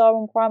people's views are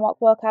on Primark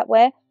workout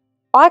wear.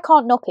 I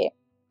can't knock it.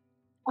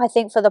 I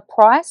think for the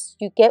price,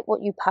 you get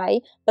what you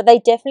pay, but they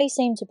definitely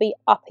seem to be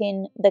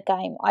upping the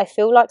game. I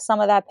feel like some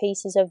of their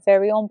pieces are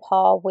very on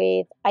par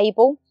with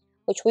Able,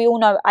 which we all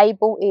know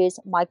Able is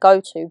my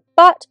go-to.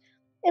 But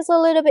is a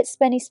little bit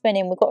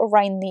spinning. We've got to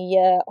rein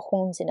the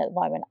horns in at the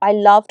moment. I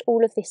loved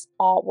all of this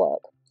artwork.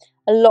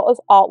 A lot of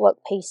artwork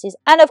pieces.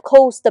 And of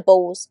course the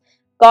balls.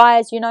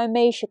 Guys, you know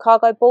me,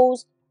 Chicago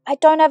balls. I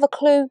don't have a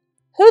clue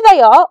who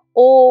they are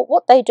or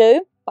what they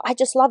do. But I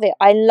just love it.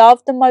 I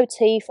love the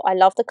motif. I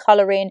love the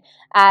colouring.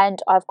 And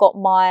I've got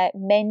my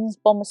men's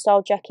bomber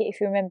style jacket.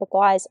 If you remember,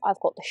 guys, I've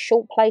got the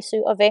short play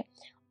suit of it.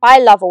 I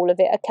love all of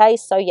it, okay?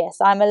 So yes,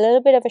 I'm a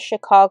little bit of a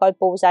Chicago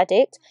balls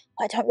addict.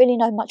 But I don't really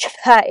know much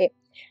about it.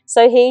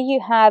 So here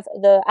you have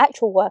the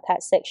actual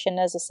workout section.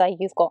 As I say,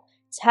 you've got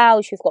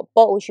towels, you've got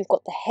bottles, you've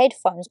got the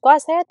headphones.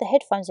 Guys, they had the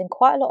headphones in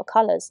quite a lot of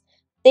colours.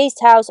 These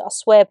towels I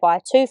swear by,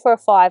 2 for a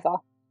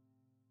 £5.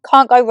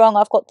 Can't go wrong.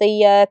 I've got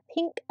the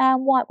pink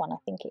and white one, I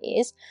think it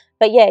is.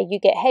 But yeah, you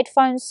get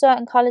headphones,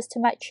 certain colours to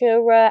match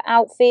your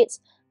outfits,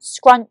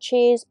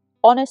 scrunchies.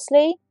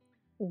 Honestly,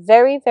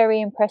 very,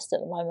 very impressed at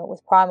the moment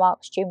with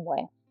Primark's gym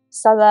wear.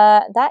 So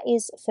that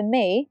is for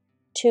me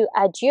to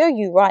adieu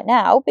you right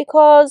now,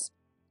 because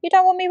you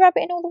don't want me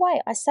rabbiting all the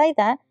way. I say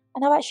that,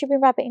 and I've actually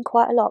been rabbiting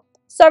quite a lot.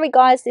 Sorry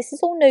guys, this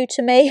is all new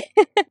to me.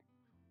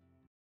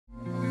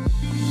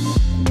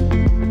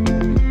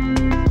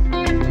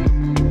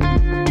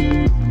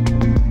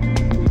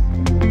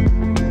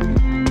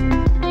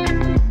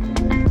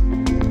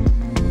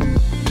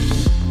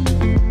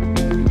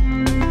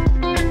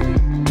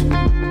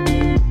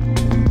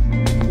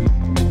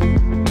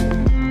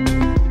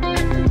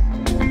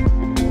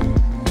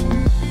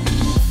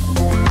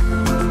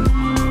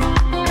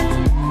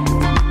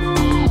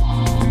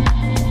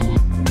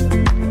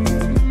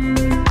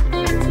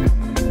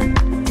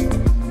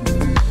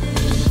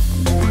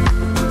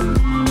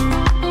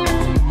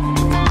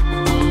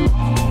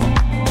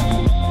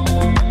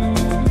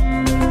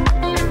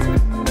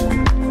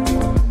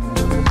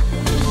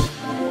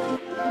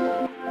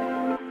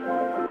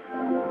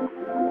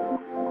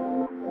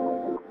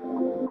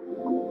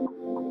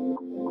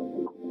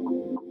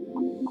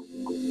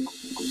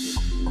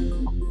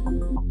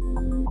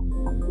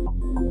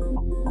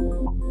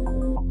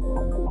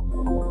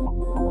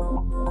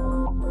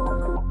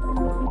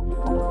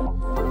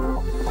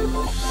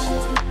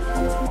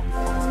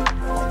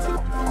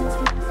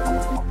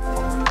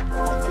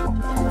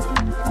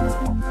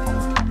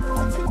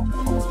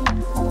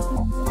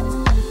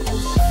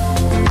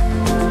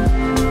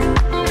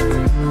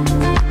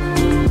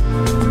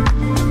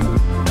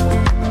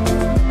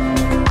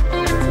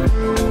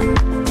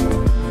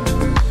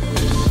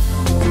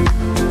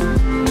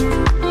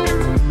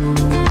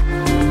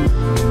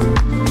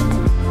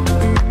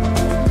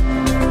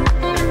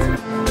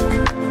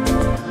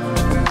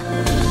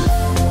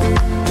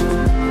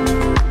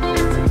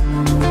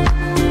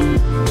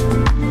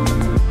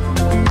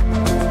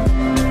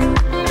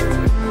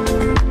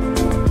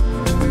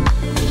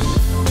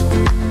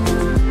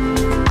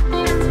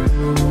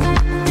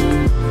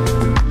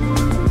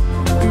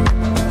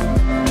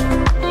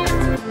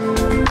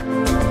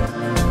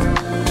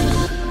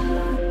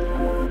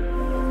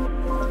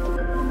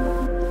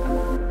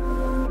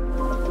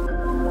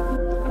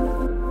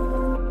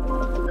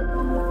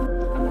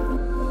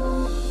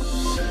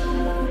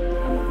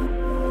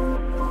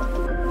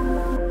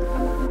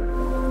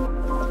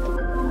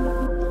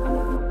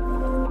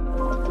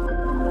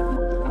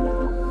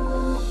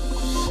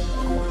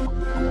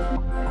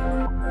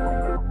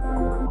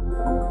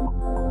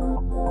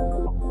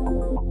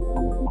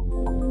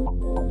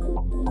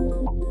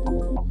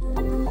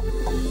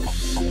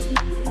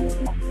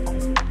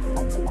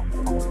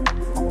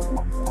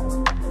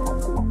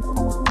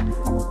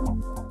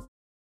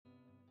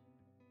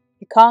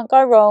 Can't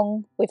go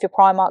wrong with your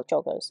Primark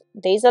joggers.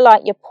 These are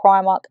like your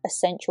Primark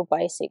essential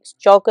basics.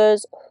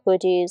 Joggers,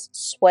 hoodies,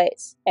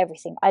 sweats,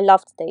 everything. I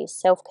loved these.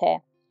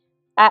 Self-care.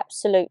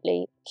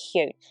 Absolutely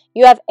cute.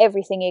 You have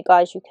everything here,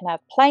 guys. You can have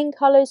plain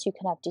colours, you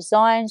can have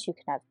designs, you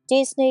can have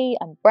Disney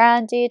and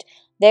branded.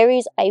 There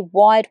is a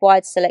wide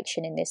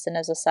selection in this. And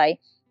as I say,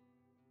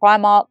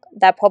 Primark,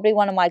 they're probably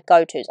one of my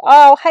go-tos.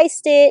 Oh, hey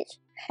Stitch.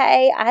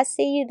 Hey, I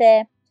see you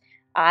there.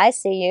 I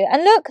see you.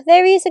 And look,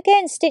 there he is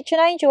again. Stitch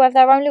and Angel have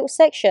their own little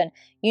section.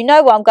 You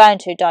know what I'm going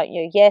to, don't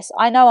you? Yes,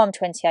 I know I'm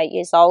 28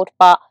 years old,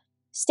 but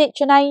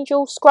Stitch and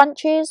Angel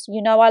scrunchies,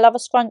 you know I love a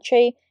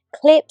scrunchie.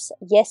 Clips,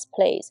 yes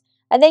please.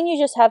 And then you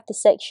just have the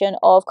section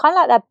of kind of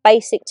like that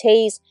basic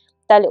tees,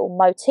 their little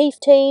motif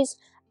tees,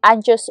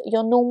 and just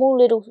your normal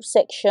little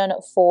section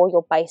for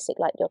your basic,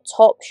 like your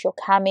tops, your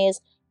camis,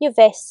 your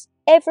vests,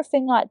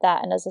 everything like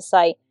that. And as I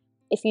say,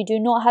 if you do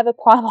not have a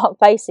Primark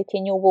basic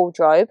in your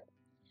wardrobe,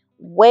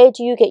 where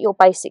do you get your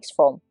basics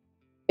from?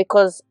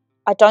 Because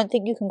I don't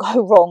think you can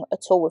go wrong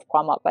at all with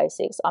Primark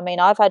basics. I mean,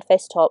 I've had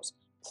vest tops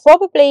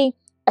probably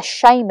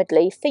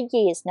ashamedly for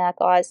years now,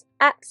 guys.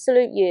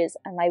 Absolute years.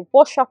 And they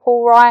wash up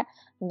all right.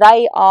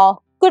 They are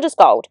good as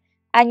gold.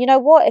 And you know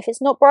what? If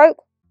it's not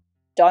broke,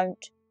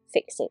 don't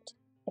fix it.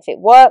 If it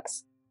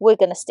works, we're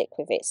going to stick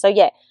with it. So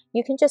yeah,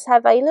 you can just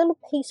have a little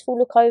peaceful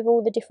look over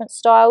all the different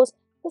styles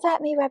without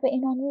me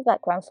rabbiting on in the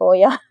background for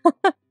you.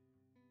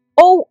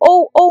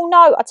 Oh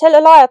no, I tell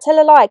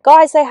a lie.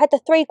 Guys, they had the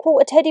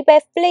 3/4 teddy bear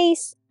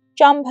fleece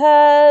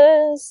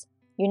jumpers.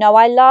 You know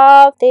I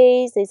love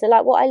these. These are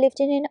like what I lived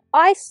in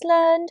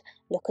Iceland.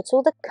 Look at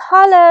all the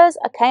colours.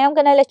 Okay, I'm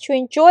going to let you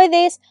enjoy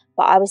this,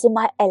 but I was in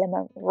my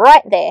element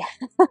right there.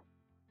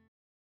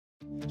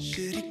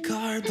 Shitty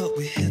car, but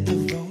we hit the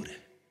road.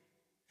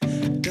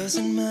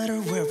 Doesn't matter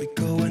where we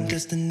go and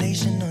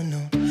destination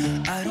unknown.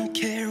 I don't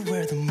care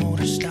where the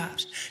motor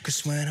stops,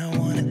 cause when I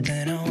want it,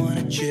 then I want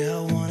it. Yeah,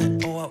 I want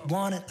it, oh I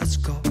want it, let's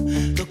go.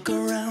 Look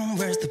around,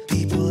 where's the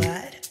people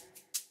at?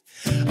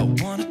 I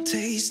want a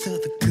taste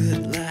of the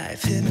good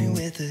life. Hit me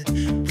with it,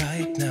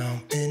 right now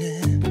I'm in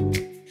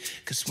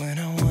it. Cause when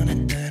I want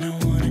it, then I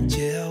want it.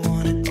 Yeah, I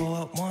want it, oh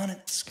I want it,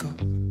 let's go.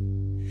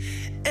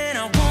 And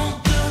I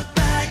won't look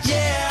back,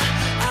 yeah.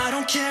 I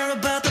don't care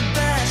about the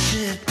bad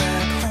shit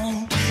back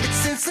home. It's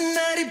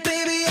Cincinnati,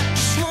 baby, I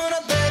just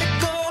wanna let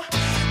it go.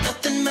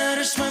 Nothing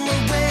matters when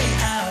we're way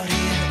out here.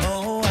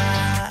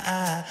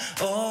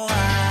 Oh,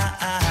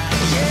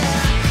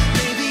 yeah.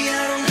 Maybe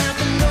I don't have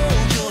to know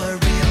your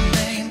real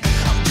name.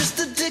 I'm just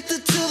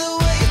addicted to the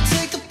way you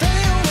take the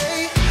pain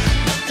away.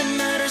 Nothing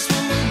matters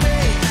when we're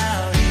way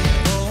out here.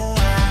 Oh,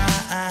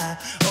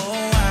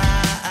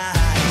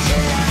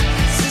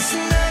 yeah.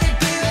 Cincinnati,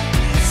 baby,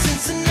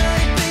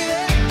 Cincinnati, baby.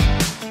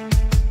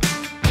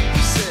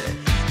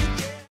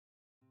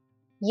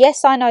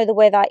 Yes, I know the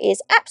weather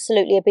is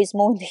absolutely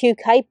abysmal in the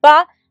UK,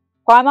 but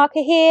Primark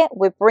are here.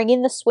 We're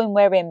bringing the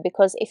swimwear in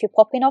because if you're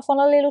popping off on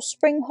a little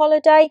spring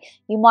holiday,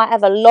 you might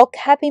have a log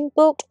cabin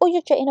booked or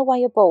you're jetting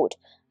away abroad.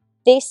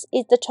 This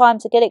is the time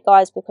to get it,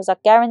 guys, because I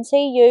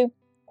guarantee you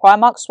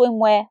Primark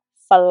swimwear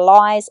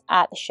flies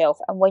at the shelf.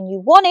 And when you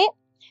want it,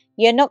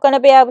 you're not going to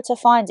be able to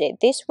find it.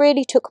 This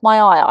really took my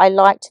eye. I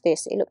liked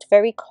this. It looked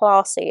very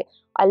classy.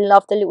 I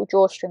love the little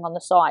drawstring on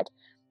the side.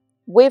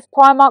 With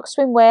Primark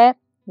swimwear,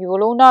 you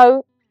will all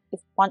know, if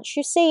once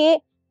you see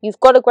it, you've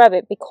got to grab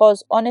it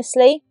because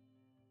honestly,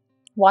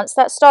 once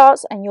that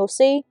starts and you'll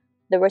see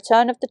the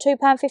return of the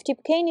 £2.50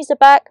 bikinis are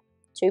back,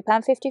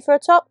 £2.50 for a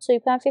top,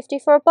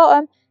 £2.50 for a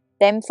bottom,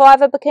 them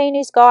fiver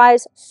bikinis,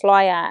 guys,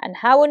 fly out. And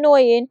how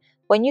annoying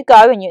when you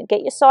go and you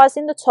get your size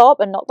in the top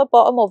and not the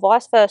bottom or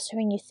vice versa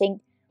and you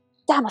think,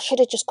 damn, I should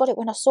have just got it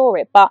when I saw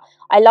it. But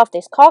I love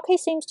this. Khaki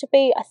seems to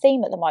be a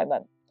theme at the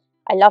moment.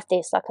 I love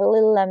this, like a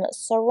little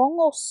sarong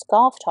or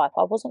scarf type.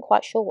 I wasn't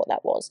quite sure what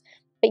that was.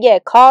 But yeah,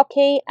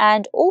 khaki,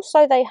 and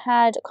also they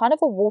had kind of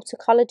a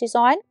watercolour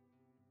design,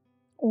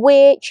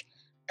 which,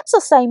 as I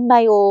say,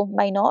 may or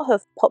may not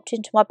have popped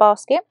into my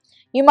basket.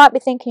 You might be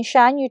thinking,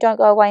 Shan, you don't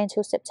go away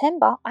until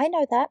September. I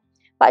know that.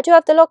 But I do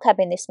have the log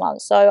cabin this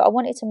month, so I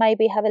wanted to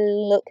maybe have a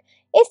look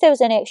if there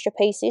was any extra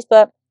pieces.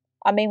 But,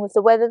 I mean, with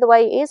the weather the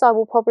way it is, I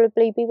will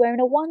probably be wearing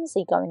a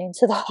onesie going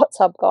into the hot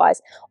tub,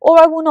 guys. Or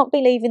I will not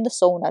be leaving the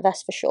sauna,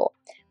 that's for sure.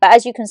 But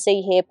as you can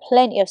see here,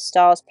 plenty of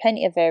styles,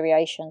 plenty of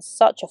variations,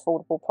 such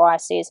affordable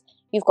prices.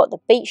 You've got the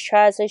beach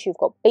trousers, you've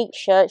got beach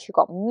shirts, you've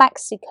got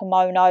maxi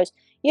kimonos.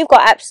 You've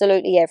got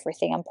absolutely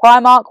everything. And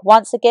Primark,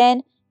 once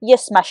again, you're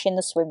smashing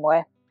the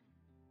swimwear.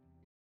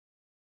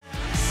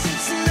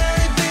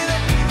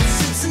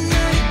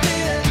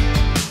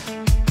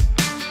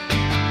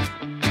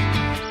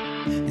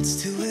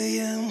 It's 2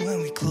 a.m.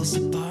 when we close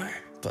the bar,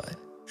 but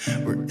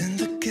we're in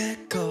the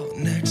get-go.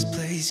 Next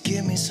place,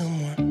 give me some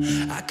more.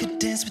 I could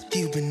dance with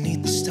you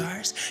beneath the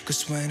stars,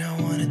 cause when I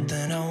want it,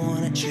 then I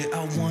want it. Yeah,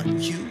 I want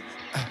you.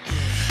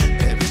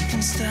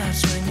 Everything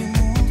stops when you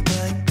move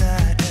like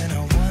that, and I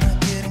wanna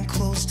get in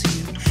close to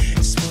you.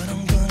 It's what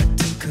I'm gonna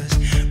do, cause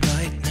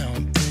right now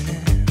I'm in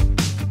it.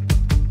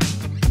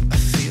 I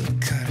feel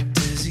kinda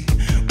dizzy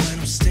when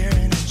I'm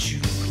staring at you,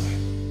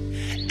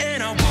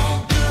 and I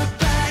won't look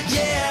back,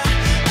 yeah.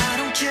 I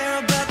don't care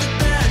about the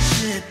bad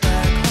shit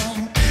back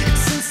home.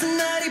 It's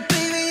Cincinnati,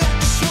 baby, I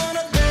just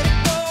wanna let it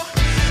go.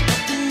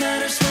 Nothing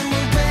matters when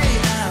we're way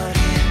out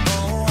here.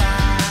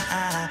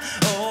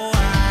 Oh,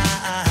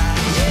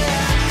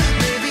 yeah.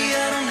 Maybe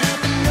I don't have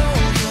to know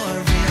your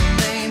real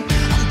name.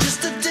 I'm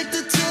just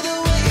addicted to the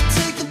way you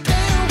take the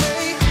pain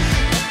away.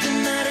 Nothing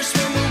matters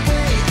when we're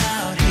way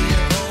out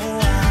here. Oh,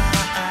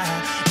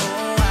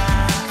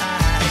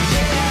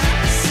 yeah.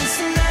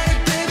 Cincinnati,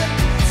 baby,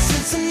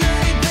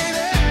 Cincinnati,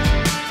 baby.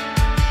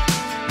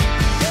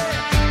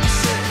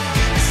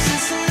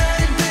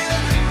 Cincinnati,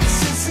 baby,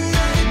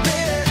 Cincinnati,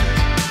 baby.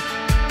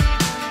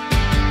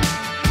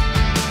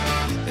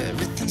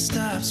 Everything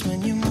stops when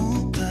you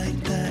move like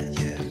that,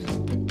 yeah.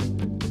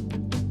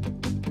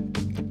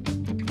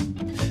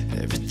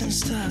 Everything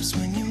stops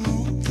when you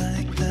move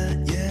like that,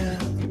 yeah.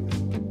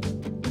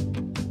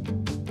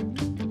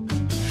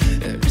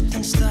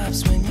 Everything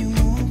stops when you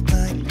move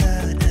like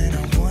that, and I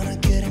wanna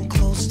get in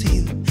close to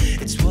you.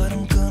 It's what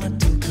I'm gonna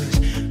do, cause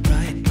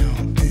right now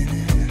I'm in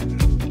it.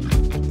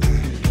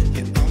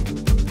 Yeah, I'm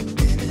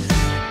in it.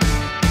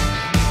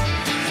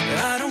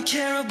 I don't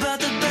care about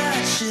the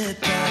bad shit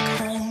back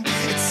home.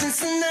 It's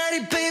Cincinnati,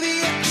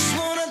 baby, I just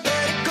wanna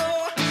let it go.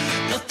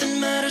 Nothing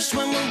matters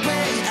when we're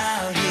way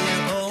out here.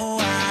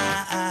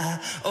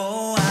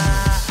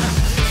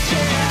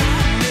 Yeah.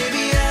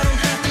 Maybe I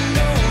don't have to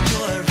know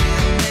your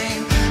real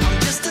name. I'm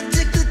just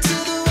addicted to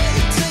the way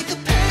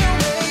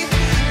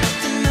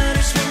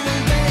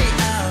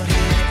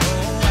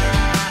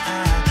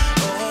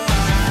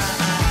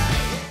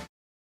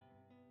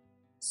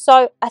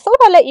So I thought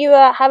I'd let you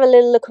have a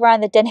little look around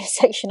the denim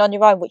section on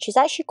your own, which is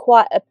actually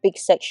quite a big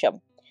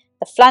section.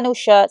 The flannel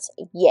shirts,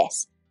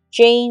 yes.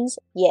 Jeans,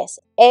 yes.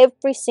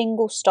 Every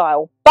single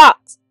style.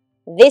 But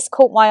this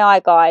caught my eye,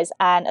 guys,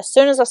 and as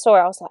soon as I saw it,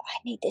 I was like, I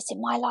need this in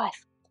my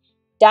life.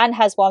 Dan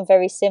has one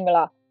very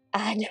similar,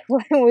 and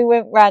when we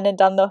went round and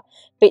done the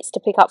bits to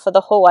pick up for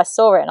the haul, I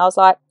saw it and I was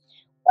like,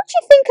 what do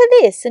you think of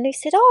this? And he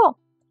said, oh,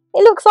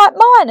 it looks like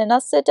mine. And I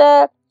said,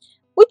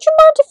 would you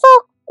mind if I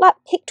like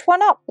picked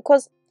one up,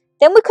 because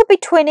then we could be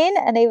twinning?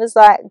 And he was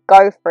like,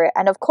 go for it.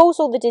 And of course,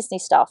 all the Disney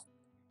stuff,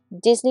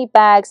 Disney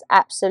bags,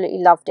 absolutely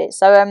loved it.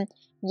 So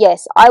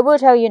yes, I will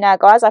tell you now,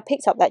 guys, I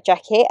picked up that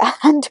jacket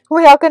and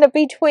we are going to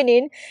be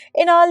twinning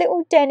in our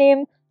little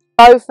denim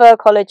faux fur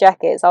collar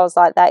jackets. I was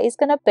like, that is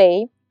going to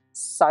be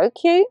so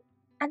cute.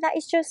 And that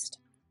is just,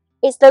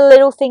 it's the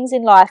little things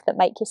in life that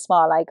make you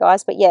smile, eh,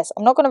 guys? But yes,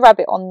 I'm not going to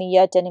rabbit on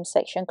the denim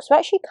section because we're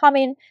actually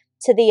coming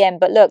to the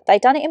end. But look,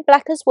 they've done it in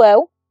black as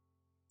well.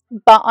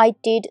 But I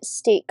did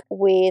stick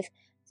with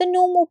the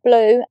normal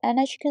blue. And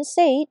as you can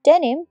see,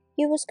 denim,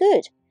 you was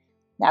good.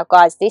 Now,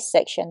 guys, this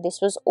section, this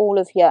was all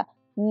of your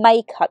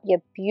makeup,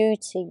 your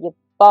beauty, your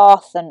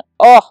bath, and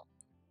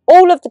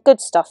all of the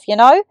good stuff, you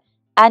know.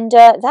 And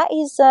that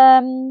is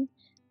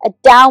a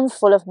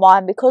downfall of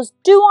mine, because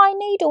do I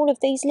need all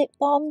of these lip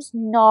balms?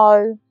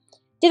 No.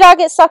 Did I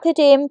get suckered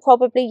in?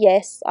 Probably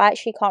yes. I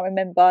actually can't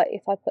remember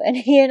if I put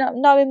any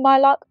in. Knowing my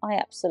luck, I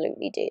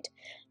absolutely did.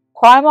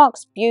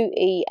 Primark's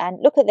Beauty,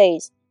 and look at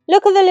these.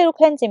 Look at the little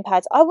cleansing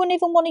pads. I wouldn't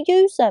even want to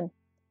use them.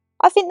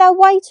 I think they're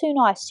way too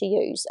nice to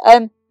use.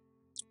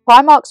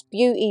 Primark's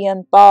Beauty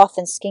and bath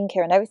and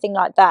skincare and everything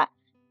like that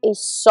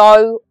is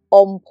so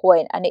on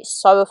point, and it's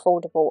so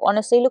affordable.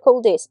 Honestly, look at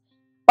all this.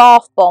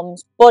 Bath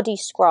bombs, body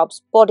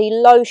scrubs, body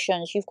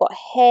lotions. You've got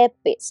hair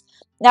bits.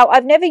 Now,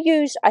 I've never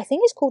used, I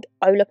think it's called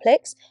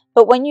Olaplex,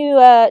 but when you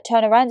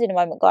turn around in a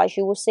moment, guys,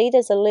 you will see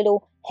there's a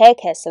little hair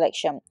care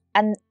selection,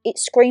 and it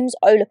screams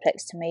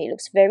Olaplex to me. It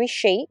looks very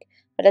chic,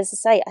 but as I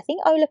say, I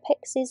think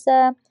Olaplex is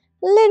a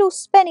little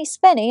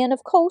spenny, and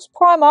of course,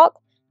 Primark,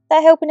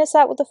 they're helping us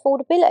out with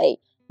affordability.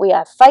 We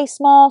have face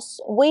masks,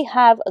 we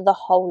have the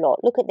whole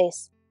lot. Look at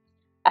this.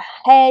 A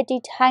hair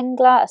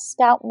detangler, a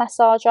scalp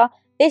massager.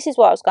 This is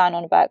what I was going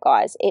on about,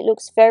 guys. It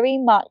looks very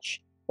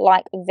much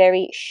like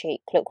very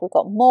chic. Look, we've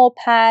got more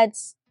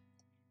pads.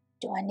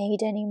 Do I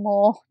need any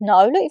more?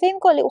 No, look, you've even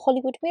got a little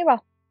Hollywood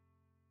mirror.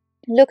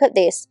 Look at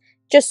this.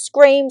 Just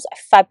screams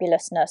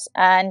fabulousness.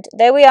 And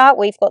there we are.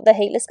 We've got the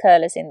heatless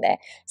curlers in there.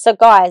 So,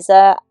 guys,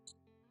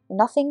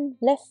 nothing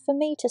left for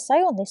me to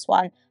say on this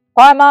one.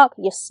 Primark,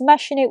 you're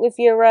smashing it with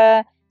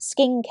your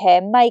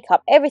skincare,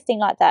 makeup, everything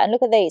like that. And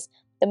look at these.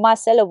 The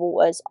micellar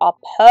waters are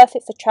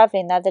perfect for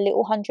travelling. They're the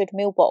little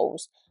 100ml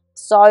bottles.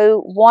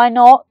 So why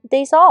not?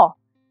 These are.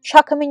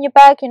 Chuck them in your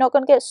bag. You're not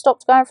going to get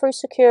stopped going through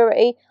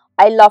security.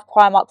 I love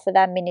Primark for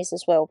their minis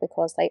as well,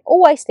 because they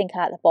always think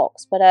out of the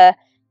box. But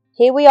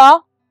here we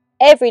are.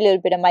 Every little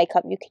bit of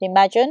makeup you can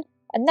imagine.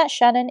 And that,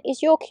 Shannon,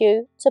 is your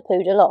cue to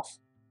poodle off.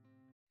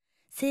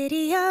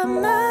 City of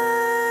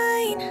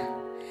mine,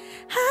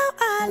 how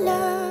I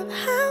love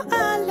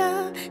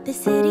the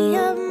city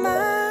of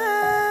mine.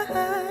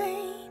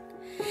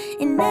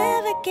 It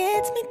never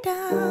gets me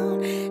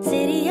down.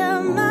 City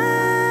of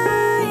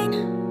mine,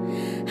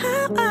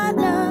 how I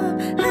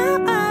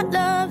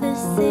love the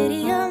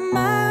city of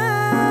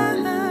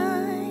mine.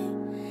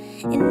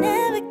 It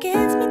never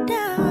gets me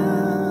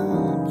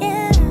down,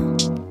 yeah.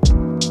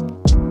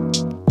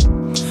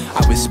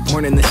 I was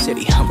born in the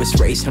city, I was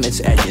raised on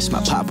its edges.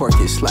 My pop worked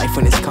his life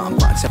when it's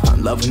complex. I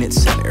found love in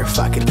its center. If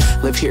I could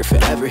live here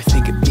forever,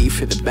 think it'd be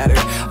for the better.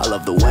 I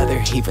love the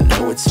weather, even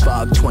though it's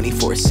fog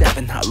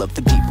 24/7. I love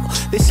the people.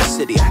 This is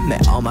city I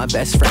met all my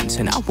best friends,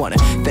 and I wanna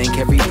thank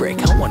every brick.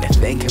 I wanna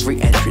thank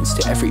every entrance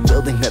to every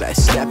building that I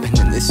step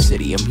in this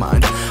city of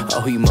mine. I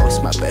owe you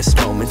most my best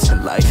moments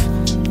in life.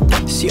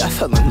 See, I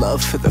fell in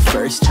love for the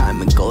first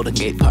time in Golden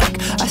Gate Park.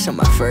 I saw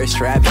my first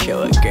rap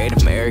show at Great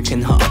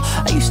American Hall.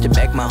 I used to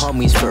beg my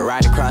homies for a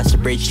ride across the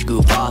bridge to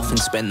goof off and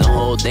spend the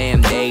whole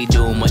damn day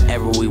doing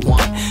whatever we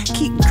want.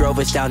 Keith drove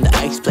us down to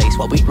Ike's place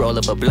while we roll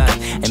up a blunt,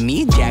 and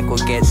me and Jack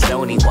would get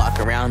stoney, walk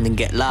around and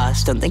get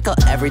lost. Don't think I'll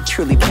ever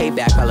truly pay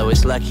back all I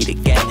was lucky to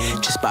get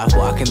just by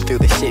walking through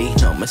the city.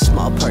 No, I'm a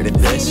small part of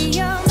this. City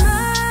of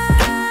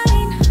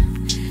mine,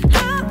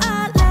 how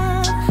I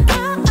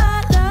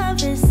love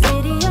this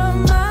city of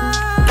mine.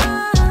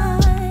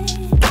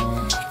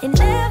 It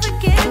never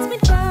gets me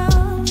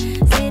down.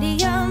 City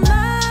of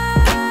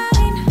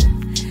mine,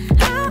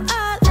 how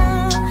I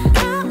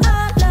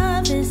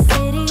love this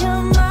city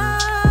of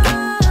mine.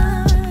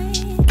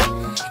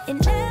 It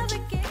never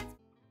gets.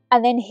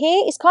 And then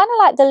here is kind of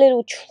like the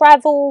little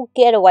travel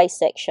getaway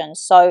section.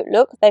 So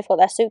look, they've got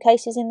their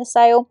suitcases in the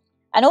sale.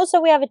 And also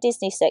we have a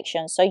Disney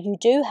section. So you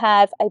do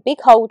have a big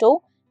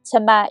holdall to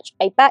match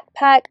a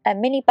backpack, a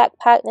mini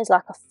backpack. There's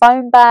like a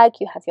phone bag.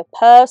 You have your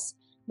purse.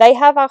 They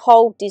have a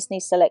whole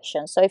Disney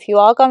selection. So if you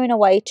are going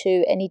away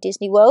to any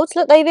Disney worlds,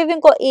 look, they've even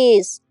got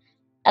ears.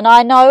 And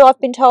I know I've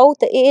been told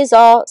the ears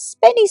are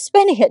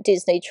spenny at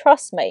Disney.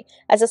 Trust me.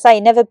 As I say,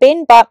 never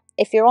been, but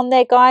If you're on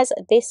there, guys,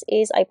 this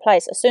is a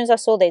place. As soon as I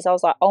saw these, I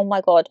was like, oh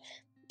my god,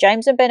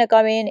 James and Ben are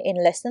going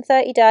in less than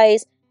 30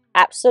 days.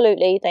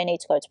 Absolutely, they need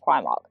to go to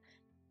Primark.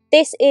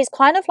 This is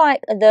kind of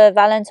like the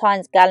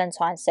Valentine's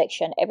Galentine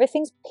section.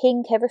 Everything's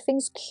pink,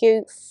 everything's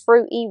cute,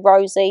 fruity,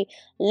 rosy.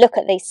 Look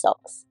at these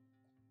socks.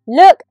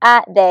 Look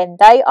at them.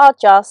 They are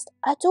just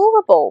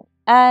adorable.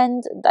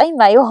 And they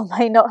may or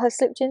may not have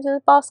slipped into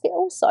the basket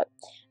also.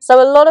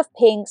 So a lot of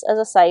pinks, as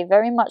I say,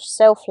 very much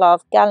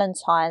self-love,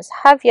 Galentines.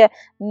 Have your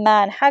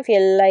man, have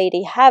your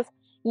lady, have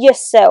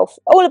yourself.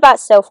 All about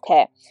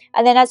self-care.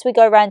 And then as we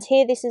go around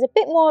here, this is a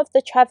bit more of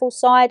the travel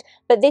side,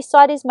 but this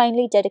side is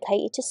mainly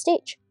dedicated to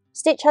Stitch.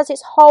 Stitch has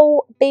its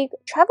whole big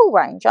travel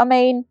range. I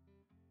mean,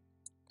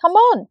 come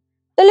on.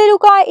 The little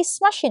guy is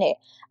smashing it.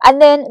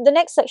 And then the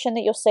next section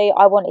that you'll see,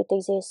 I wanted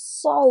these ears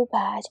so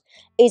bad,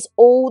 is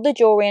all the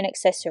jewellery and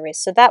accessories.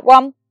 So that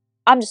one,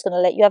 I'm just going to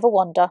let you have a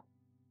wander.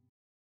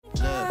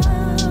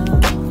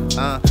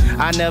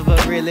 I never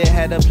really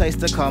had a place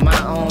to call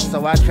my own,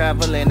 so I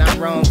travel and I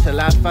roam till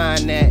I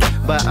find that.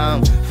 But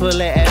I'm full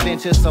of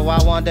adventure, so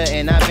I wander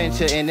and I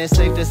venture, and it's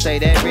safe to say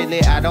that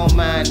really I don't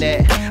mind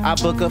that. I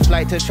book a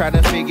flight to try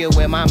to figure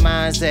where my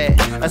mind's at,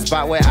 a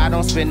spot where I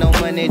don't spend no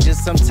money,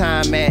 just some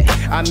time at.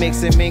 I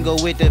mix and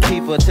mingle with the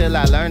people till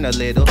I learn a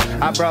little.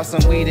 I brought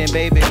some weed and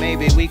baby,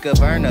 maybe we could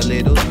burn a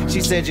little.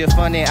 She said you're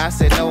funny, I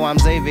said no, I'm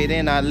Xavier,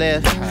 then I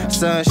left.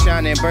 Sun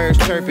shining, birds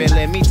chirping,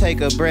 let me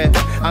take a breath.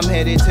 I'm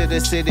headed to the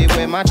city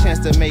where my chance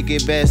to make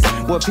it best.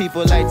 What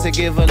people like to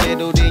give a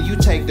little, then you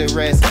take the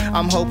rest.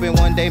 I'm hoping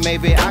one day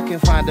maybe I can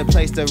find a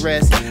place to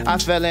rest. I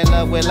fell in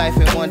love with life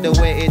and wonder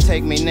where it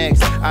take me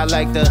next. I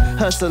like the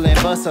hustle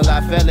and bustle,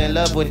 I fell in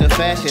love with the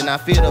fashion. I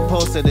feel the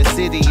pulse of the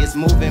city, it's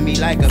moving me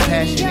like a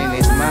passion and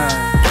it's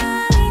mine.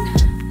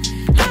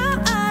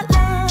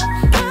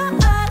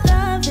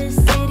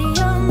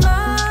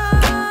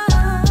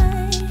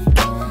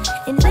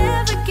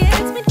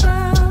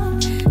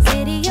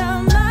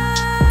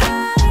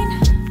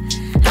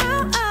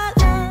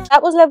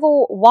 That was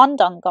level 1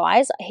 done,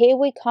 guys. Here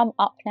we come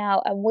up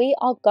now, and we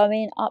are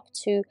going up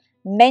to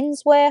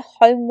menswear,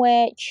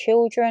 homeware,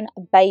 children,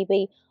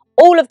 baby,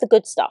 all of the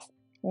good stuff.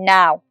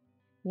 Now,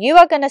 you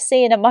are going to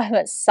see in a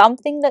moment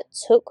something that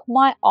took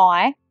my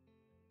eye.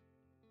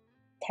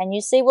 Can you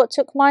see what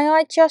took my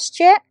eye just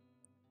yet?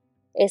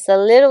 It's a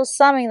little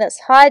something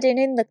that's hiding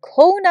in the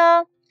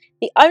corner.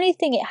 The only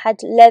thing, it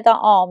had leather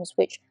arms,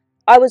 which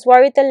I was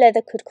worried the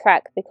leather could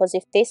crack, because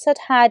if this had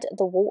had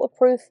the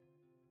waterproof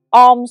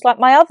arms like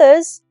my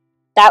others,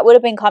 that would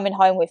have been coming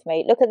home with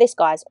me. Look at this,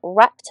 guys.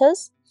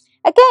 Raptors.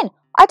 Again,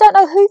 I don't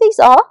know who these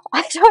are.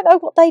 I don't know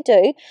what they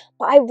do,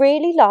 but I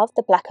really love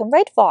the black and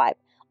red vibe.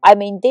 I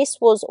mean, this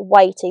was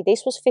weighty.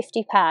 This was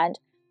 £50.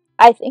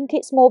 I think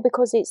it's more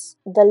because it's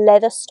the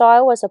leather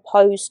style as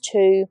opposed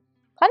to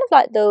kind of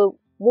like the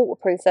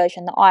waterproof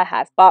version that I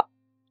have. But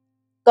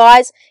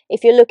guys,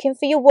 if you're looking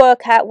for your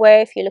workout wear,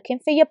 if you're looking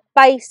for your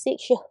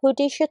basics, your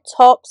hoodies, your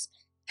tops,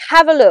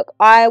 have a look.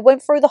 I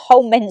went through the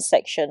whole men's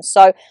section,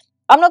 so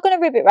I'm not going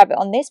to ribbit rabbit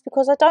on this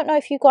because I don't know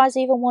if you guys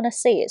even want to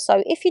see it.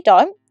 So if you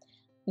don't,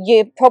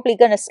 you're probably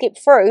going to skip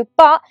through,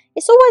 but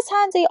it's always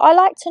handy. I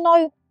like to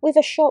know with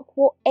a shop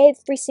what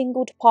every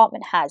single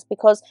department has,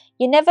 because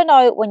you never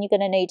know when you're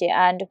going to need it.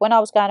 And when I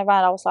was going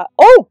around, I was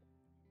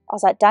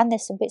like, Dan,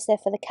 there's some bits there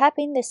for the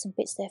cabin, there's some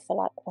bits there for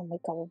like when we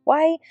go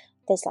away,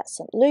 there's like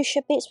St.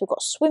 Lucia bits, we've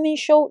got swimming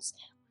shorts.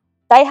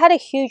 They had a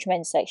huge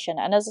men's section,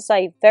 and as I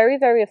say, very,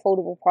 very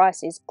affordable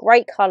prices,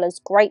 great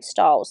colours, great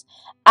styles.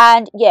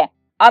 And yeah,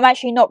 I'm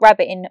actually not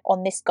rabbiting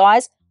on this,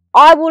 guys.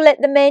 I will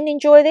let the men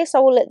enjoy this, I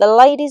will let the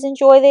ladies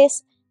enjoy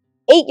this.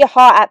 Eat your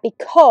heart out,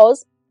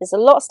 because there's a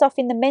lot of stuff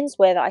in the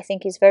menswear that I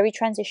think is very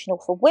transitional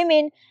for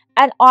women,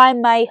 and I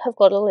may have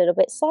got a little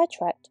bit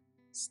sidetracked.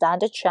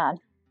 Standard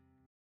Shan.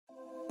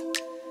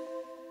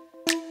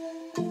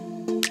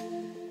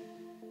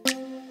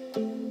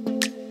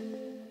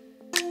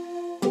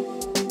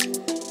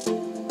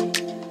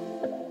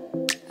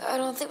 I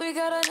don't think we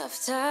got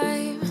enough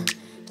time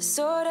to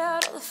sort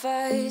out all the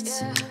fights,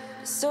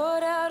 to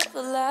sort out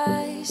all the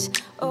lies.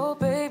 Oh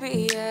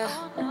baby, yeah.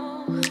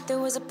 There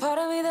was a part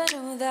of me that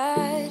knew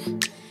that,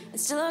 and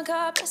still I'm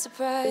caught by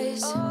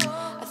surprise.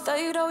 I thought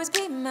you'd always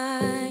be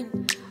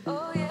mine.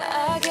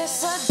 I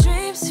guess our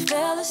dreams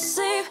fell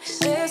asleep.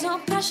 There's no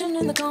passion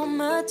in the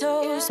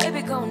comatose.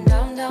 Baby going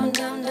down, down,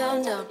 down,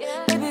 down, down.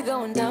 Baby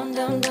going down,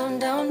 down, down,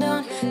 down,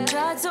 down.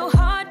 Tried so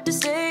hard to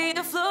stay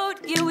afloat.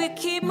 Yeah, we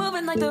keep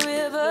moving like the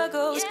river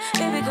goes.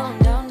 Baby going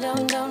down,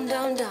 down, down,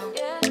 down, down.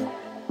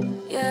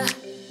 Yeah.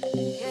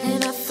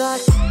 And I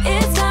thought,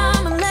 it's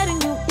time I'm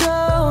letting you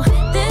go.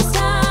 This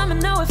time I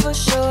know it for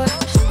sure.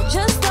 I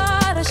just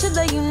thought I should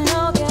let you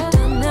know.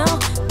 Now,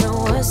 no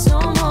words, no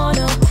more,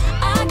 no.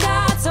 I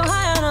got so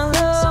high on a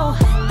low.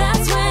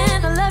 That's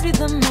when I loved you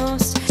the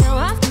most. Now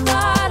I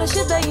thought I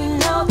should let you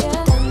know.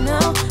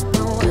 Now,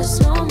 no words,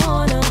 no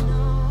more, no.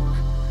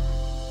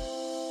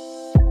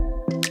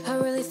 I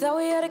really thought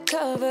we had it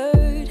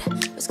covered.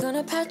 Was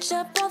gonna patch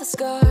up all the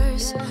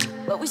scars,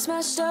 but we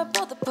smashed up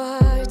all the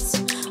parts.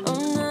 Oh,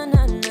 nah,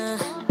 nah, nah.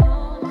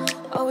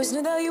 Always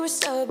knew that you were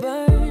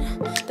stubborn,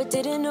 but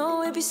didn't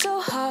know it'd be so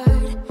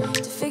hard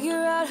to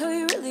figure out who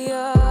you really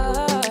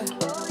are.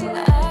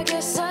 I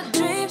guess our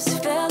dreams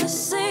fell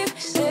asleep.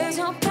 There's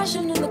no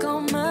passion in the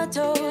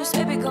comatose.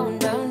 Baby going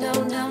down,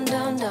 down, down,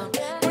 down, down.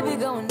 Baby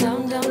going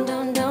down, down,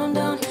 down, down,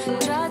 down.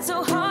 Tried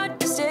so hard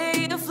to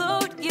stay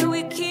afloat. Yeah,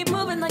 we keep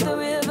moving like the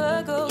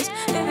river goes.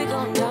 Baby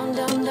going down,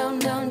 down, down,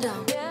 down,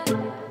 down.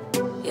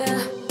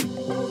 Yeah.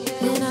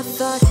 And I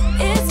thought,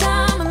 it's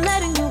time I'm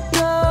letting you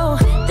go.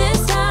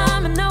 This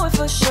time I know it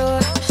for sure.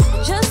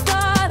 Just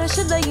thought I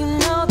should let you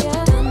know.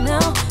 Yeah,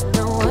 now,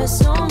 no words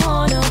no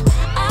more, no.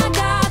 I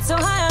got so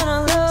high on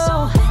a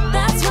low.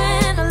 That's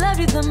when I loved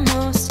you the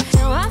most.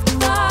 Now I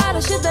thought I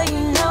should let you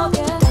know.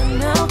 Yeah,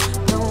 now,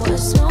 no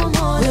words no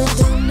more. We're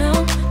done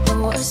now, no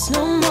words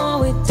no more.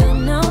 We're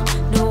done now,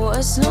 no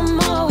words no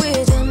more.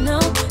 We're done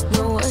now,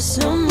 no words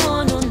no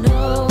more, no,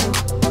 no.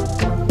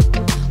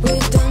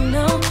 We're done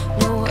now,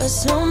 no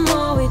words no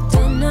more. We're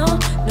done now,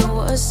 no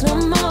words no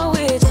more.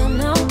 We're done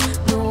now,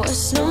 no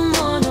words no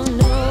more, no,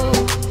 no.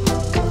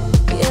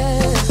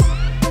 Yeah.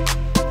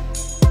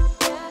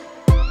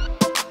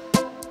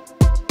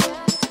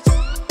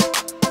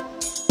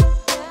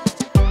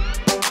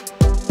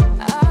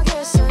 I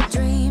guess our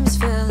dreams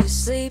fell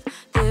asleep.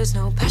 There's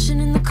no passion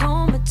in the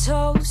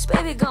comatose.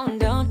 Baby going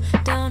down,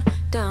 down,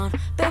 down.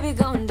 Baby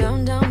going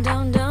down, down,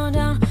 down, down,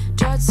 down.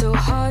 Tried so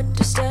hard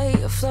to stay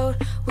afloat.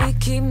 We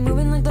keep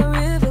moving like the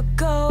river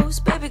goes.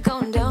 Baby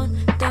going down,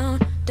 down,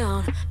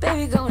 down.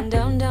 Baby going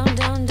down, down,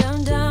 down,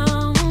 down,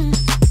 down.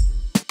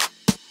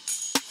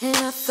 And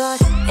I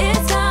thought,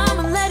 it's time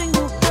I'm letting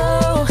you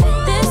go.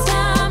 This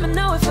time I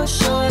know it for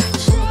sure.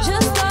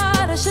 Just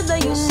thought I should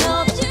let you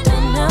know.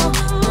 Done now,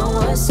 no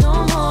words no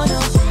more, no.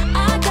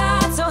 I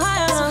got so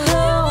high on a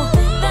low.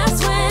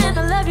 That's when I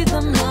loved you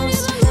the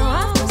most. Now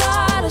I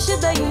thought I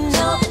should let you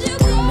know.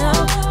 Done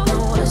now, no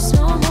words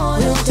no more.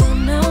 We're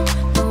done now,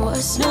 no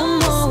words no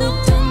more.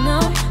 We're done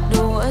now,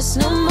 no words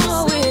no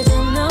more. We're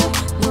done now,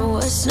 no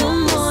words no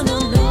more, no,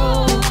 no.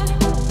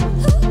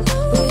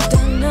 We're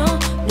done now,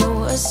 no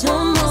words no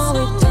more.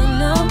 We're done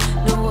now,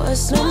 no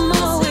words no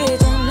more. We're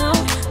done now,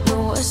 no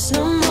words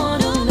no more,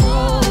 no, no.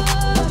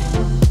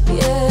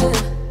 Yeah.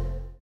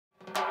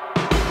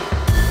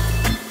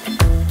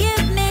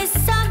 Give me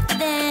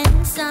something,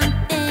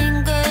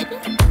 something good.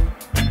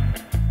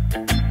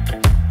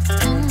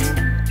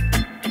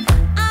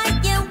 I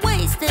get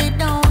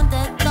wasted on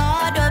the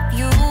thought of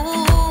you.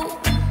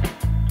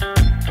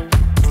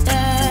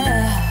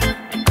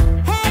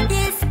 Head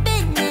is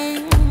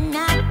spinning, I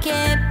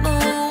can't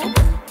move.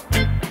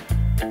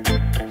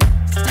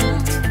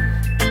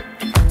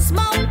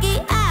 Smoky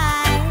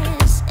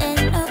eyes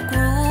in a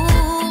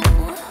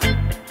groove.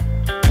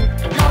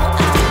 No, I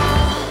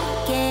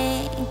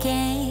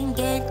can't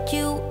get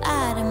you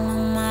out of my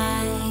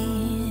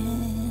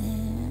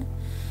mind.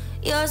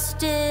 You're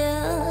still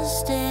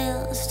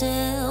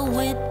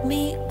with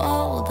me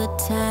all the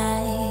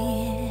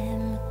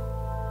time.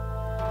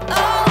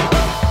 Oh,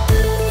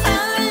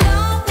 how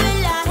long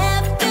will I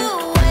have to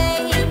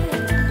wait?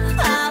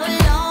 How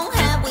long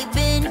have we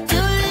been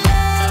too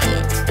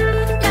late?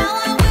 Now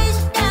I wish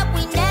that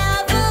we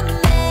never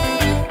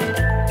met,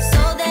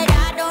 so that I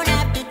don't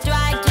have to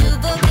try to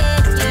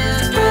forget you.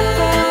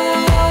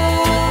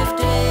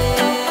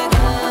 Drifting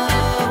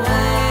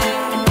away,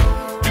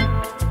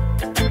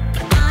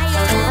 I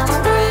am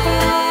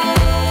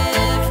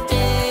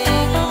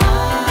drifting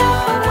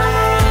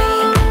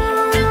away.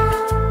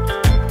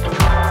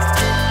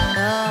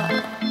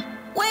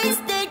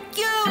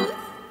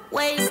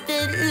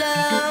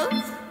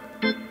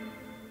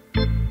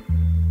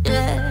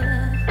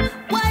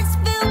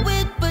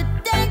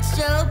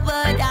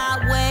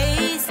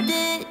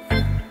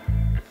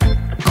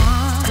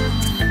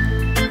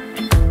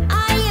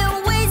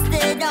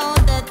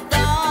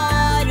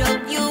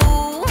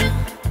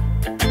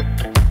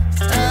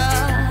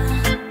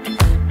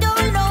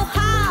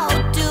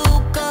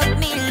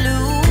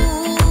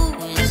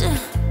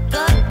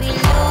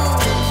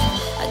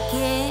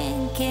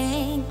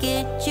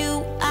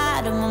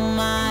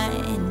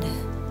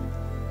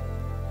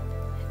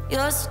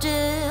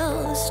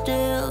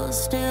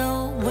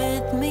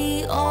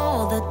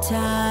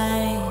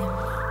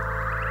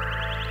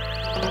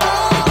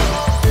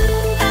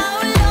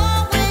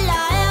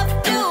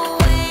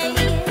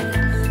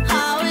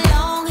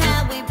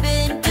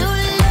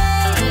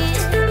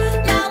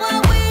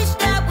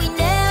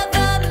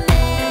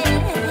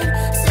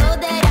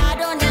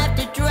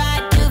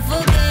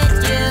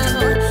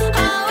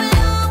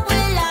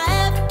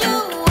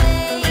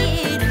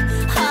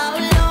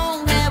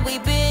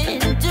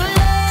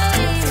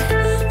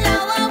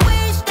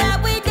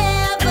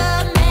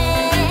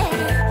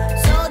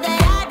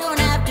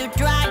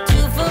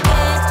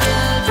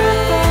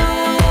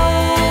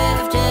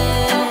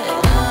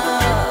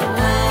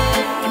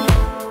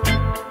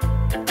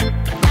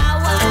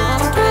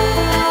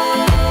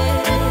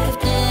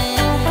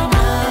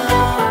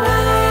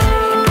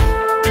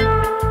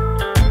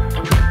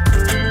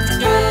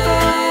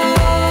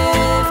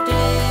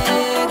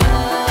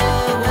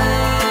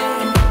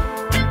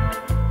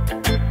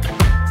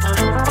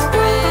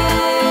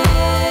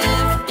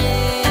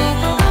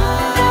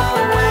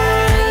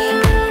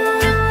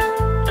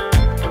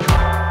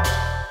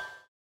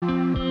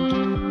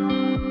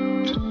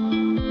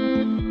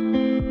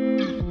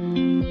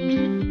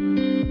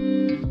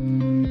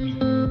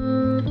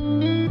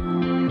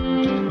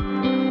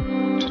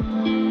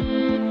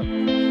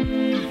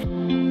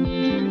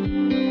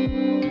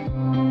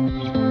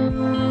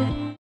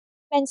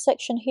 men's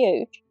section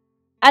huge?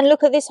 And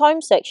look at this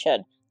home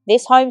section.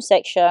 This home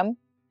section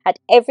had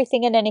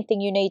everything and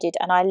anything you needed,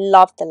 and I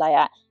loved the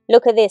layout.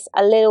 Look at this,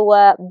 a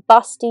little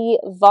busty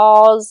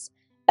vase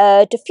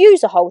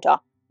diffuser holder,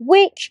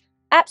 which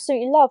I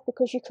absolutely love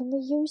because you can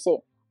reuse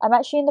it. I'm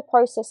actually in the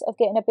process of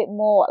getting a bit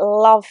more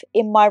love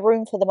in my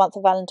room for the month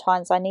of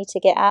Valentine's. I need to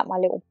get out my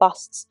little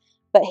busts.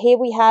 But here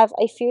we have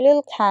a few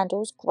little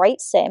candles,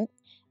 great scent.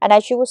 And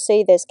as you will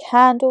see, there's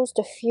candles,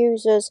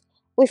 diffusers,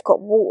 we've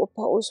got water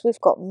bottles, we've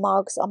got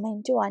mugs. I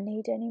mean, do I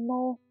need any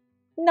more?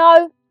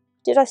 No.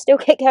 Did I still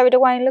get carried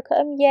away and look at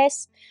them?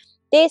 Yes.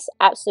 This,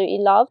 absolutely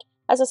loved.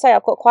 As I say,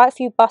 I've got quite a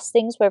few bust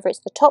things, whether it's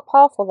the top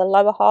half or the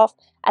lower half.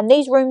 And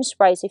these room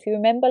sprays, if you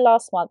remember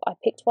last month, I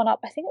picked one up.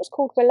 I think it was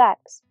called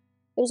Relax.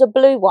 It was a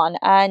blue one,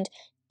 and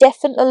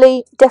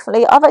definitely,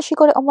 I've actually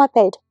got it on my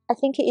bed. I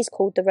think it is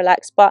called the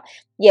Relax, but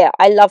yeah,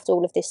 I loved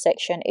all of this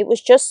section. It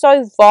was just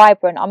so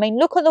vibrant. I mean,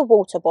 look at the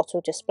water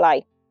bottle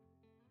display.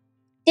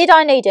 Did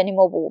I need any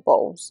more water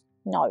bottles?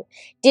 No.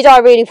 Did I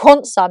really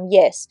want some?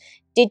 Yes.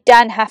 Did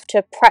Dan have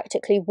to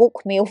practically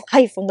walk me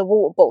away from the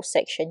water bottle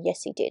section?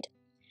 Yes, he did.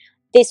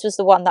 This was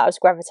the one that I was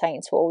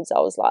gravitating towards. I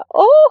was like,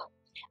 oh.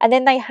 And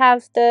then they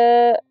have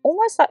the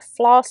almost like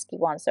flasky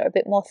ones that are a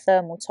bit more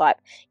thermal type.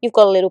 You've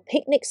got a little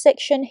picnic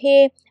section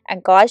here.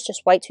 And guys,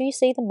 just wait till you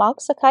see the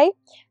mugs, okay?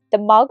 The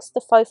mugs,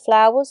 the faux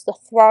flowers, the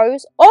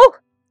throws. Oh,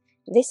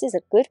 this is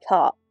a good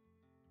part.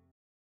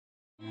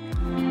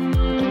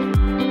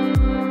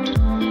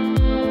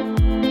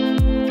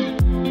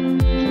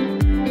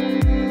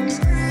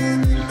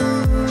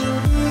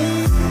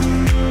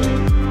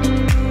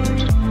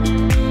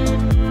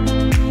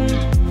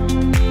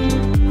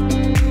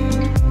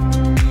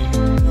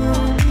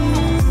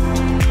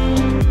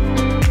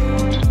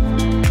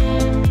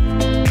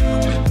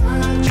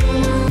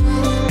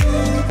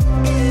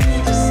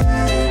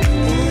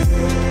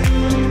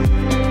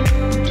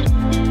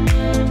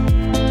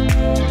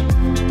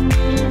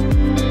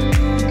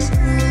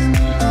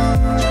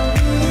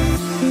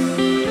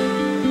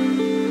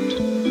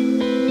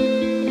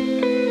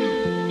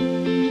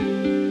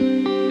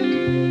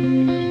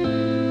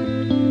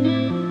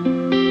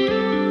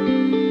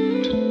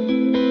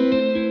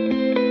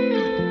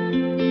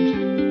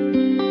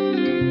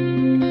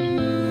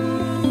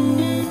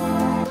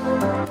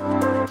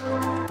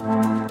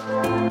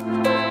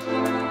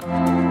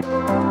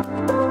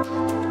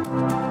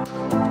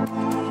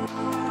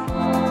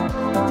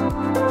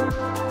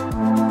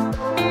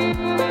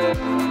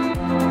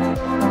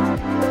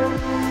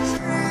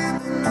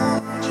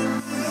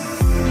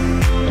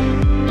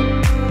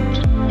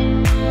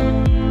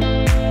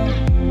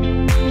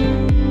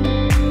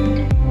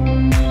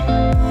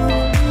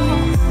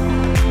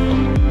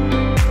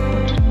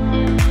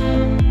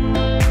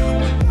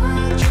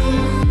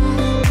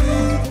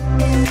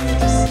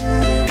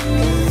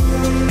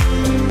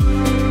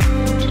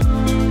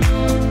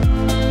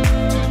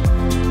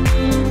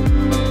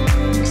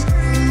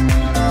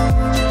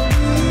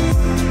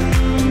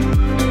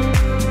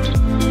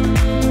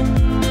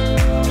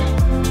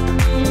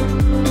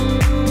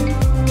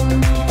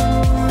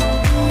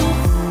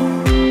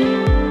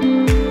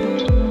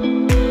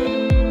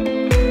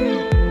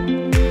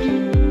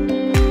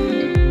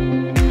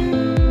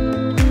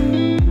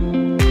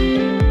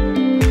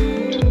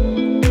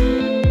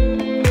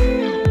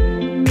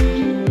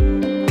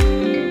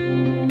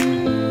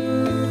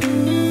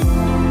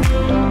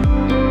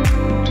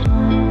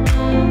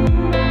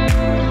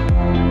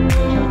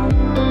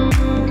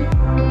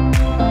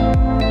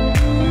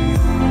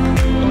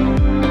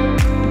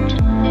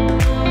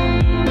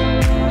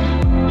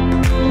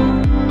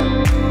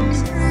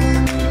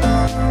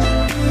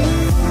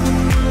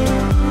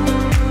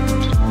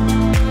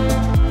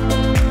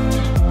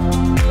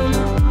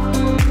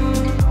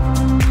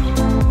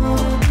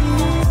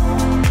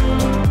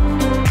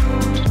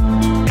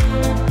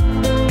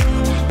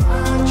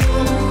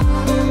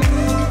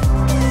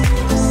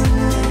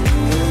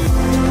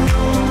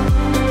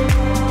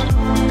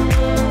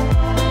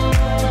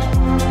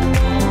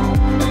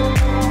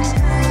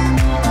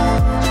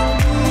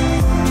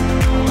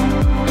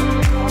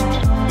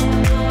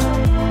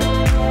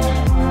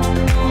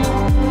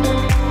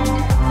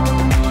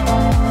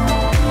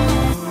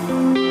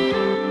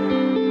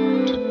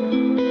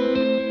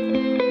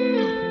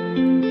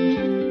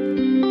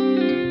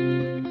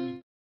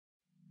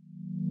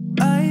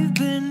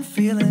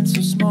 feeling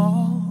so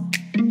small.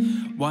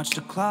 Watch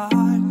the clock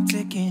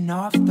ticking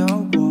off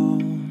the wall.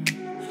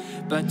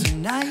 But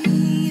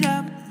tonight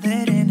I'm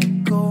letting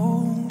it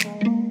go.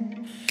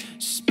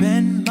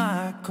 Spend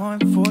my coin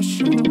for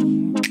sure.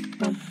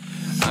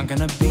 I'm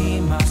gonna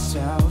be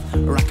myself,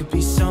 or I could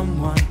be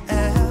someone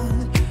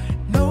else.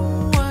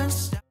 No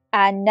one's.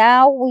 And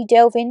now we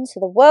delve into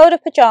the world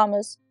of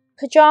pyjamas.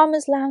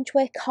 Pyjamas,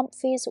 loungewear,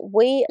 comfies,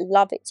 we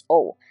love it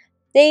all.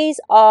 These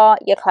are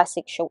your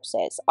classic short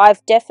sets.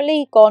 I've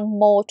definitely gone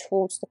more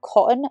towards the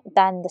cotton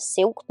than the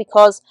silk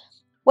because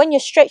when you're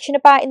stretching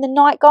about in the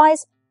night,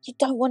 guys, you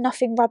don't want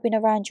nothing rubbing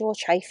around your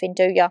chafing,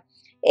 do you?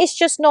 It's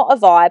just not a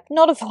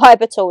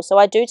vibe at all. So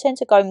I do tend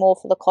to go more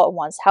for the cotton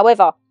ones.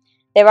 However,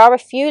 There are a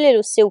few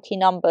little silky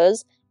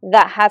numbers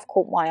that have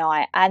caught my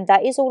eye, and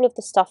that is all of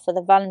the stuff for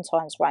the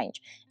Valentine's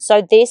range.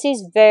 So this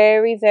is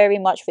very, very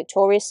much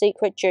Victoria's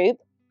Secret dupe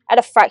at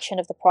a fraction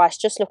of the price.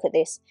 Just look at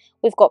this.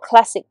 We've got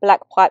classic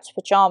black pipes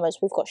pajamas.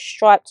 We've got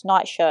striped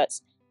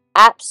nightshirts.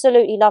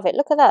 Absolutely love it.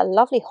 Look at that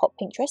lovely hot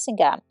pink dressing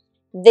gown.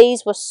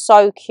 These were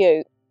so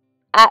cute.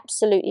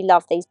 Absolutely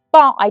love these.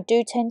 But I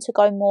do tend to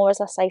go more, as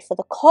I say, for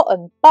the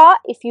cotton. But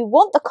if you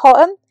want the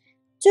cotton,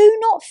 do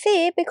not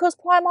fear, because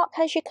Primark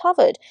has you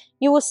covered.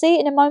 You will see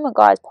it in a moment,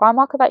 guys.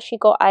 Primark have actually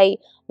got a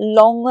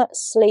long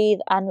sleeve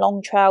and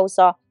long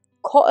trouser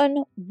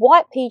cotton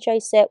white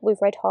PJ set with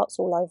red hearts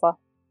all over,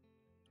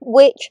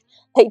 which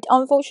they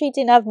unfortunately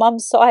didn't have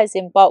mum's size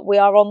in, but we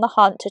are on the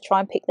hunt to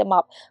try and pick them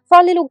up for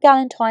our little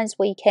Galentine's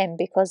weekend,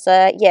 because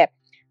yeah,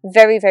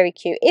 very, very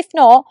cute. If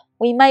not,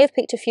 we may have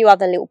picked a few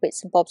other little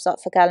bits and bobs up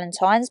for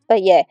Galentine's,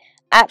 but yeah,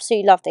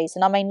 absolutely love these.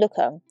 And I mean, look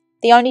at them.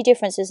 The only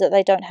difference is that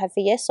they don't have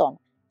VS on,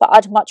 but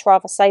I'd much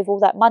rather save all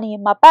that money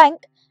in my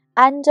bank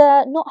and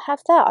not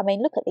have that. I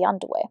mean, look at the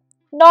underwear.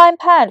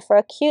 £9 for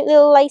a cute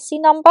little lacy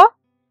number.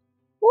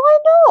 Why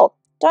not?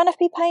 Don't have to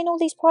be paying all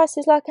these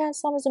prices like Ann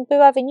Summers and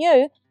Boo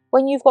Avenue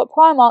when you've got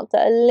Primark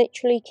that are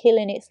literally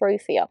killing it through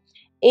for you.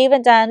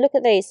 Even down, look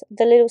at these,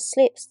 the little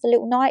slips, the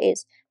little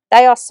nighties.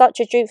 They are such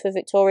a dupe for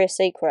Victoria's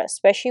Secret,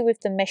 especially with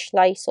the mesh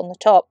lace on the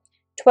top.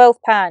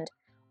 £12.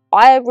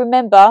 I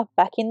remember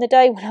back in the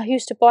day when I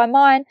used to buy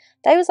mine,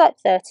 they was like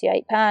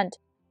 £38. £38.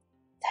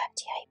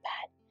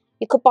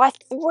 You could buy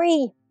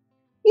 3.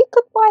 You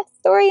could buy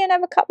 3 and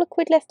have a couple of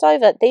quid left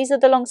over. These are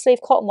the long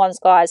sleeve cotton ones,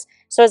 guys.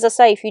 So as I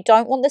say, if you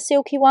don't want the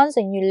silky ones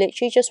and you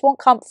literally just want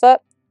comfort,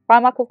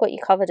 Primark have got you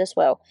covered as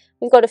well.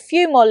 We've got a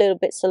few more little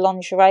bits of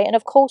lingerie, and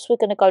of course we're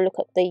going to go look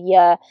at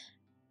the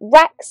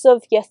racks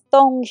of your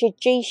thongs, your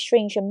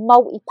G-strings, your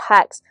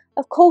multi-packs.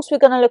 Of course we're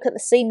going to look at the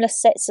seamless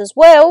sets as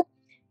well.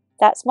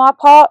 That's my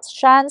part.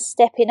 Shan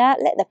stepping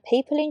out. Let the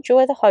people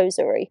enjoy the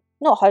hosiery.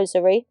 Not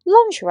hosiery,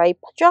 lingerie,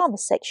 pyjama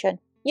section.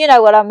 You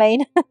know what I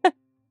mean.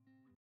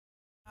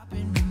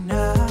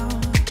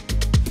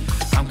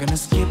 I'm gonna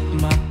skip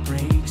my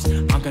breaks,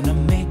 I'm gonna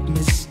make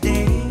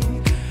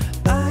mistakes.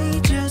 I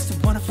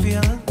just wanna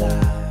feel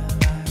alive.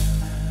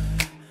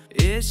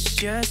 It's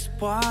just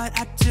what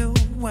I do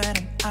when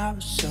I'm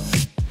out, so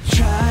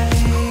try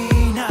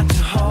not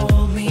to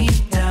hold me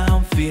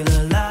down. Feel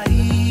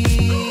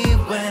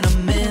alive when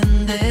I'm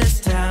in this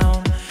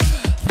town.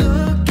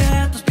 Look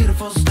at those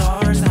beautiful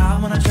stars. I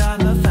wanna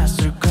drive a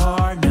faster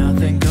car.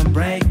 Nothing can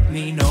break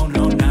me, no,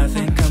 no,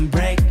 nothing can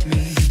break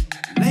me.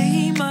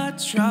 Lay my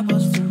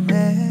troubles to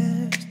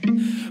rest.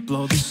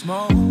 Blow the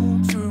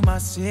smoke through my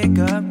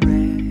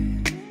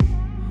cigarette.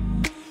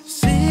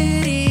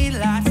 City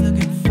lights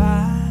looking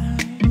fine,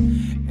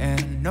 and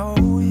I know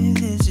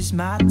this is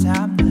my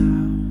time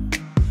now.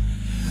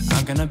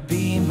 I'm gonna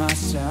be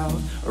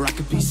myself, or I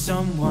could be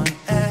someone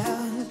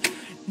else.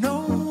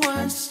 No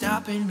one's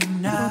stopping me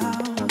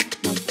now.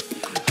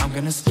 I'm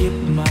gonna skip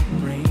my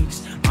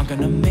breaks, I'm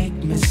gonna make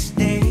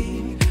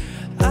mistakes.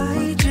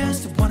 I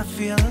just wanna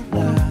feel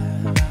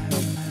alive.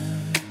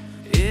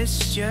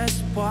 It's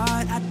just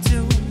what I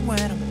do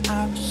when I'm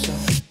out, so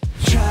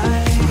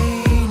try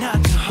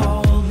not to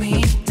hold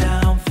me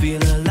down.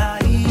 Feel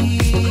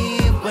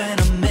alive when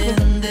I'm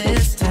in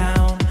this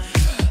town.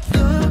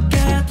 Look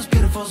at those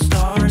beautiful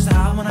stars.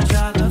 I wanna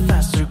drive a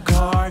faster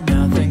car.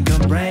 Nothing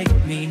can break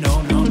me,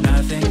 no, no,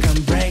 nothing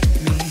can break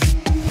me.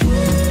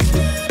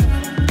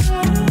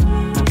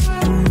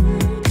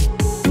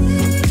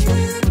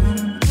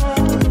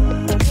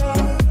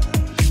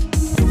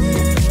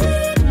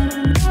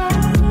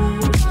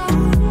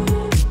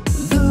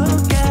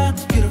 Look at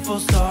the beautiful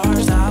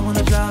stars. I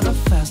wanna drive a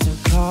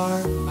faster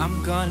car.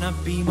 I'm gonna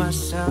be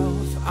myself.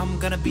 I'm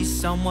gonna be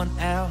someone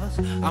else.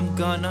 I'm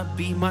gonna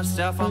be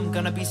myself. I'm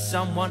gonna be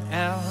someone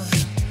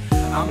else.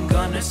 I'm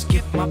gonna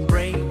skip my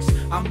breaks.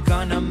 I'm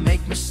gonna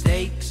make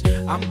mistakes.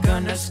 I'm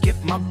gonna skip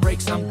my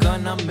breaks. I'm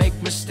gonna make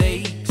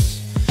mistakes.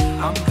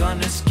 I'm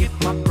gonna skip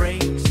my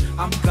breaks.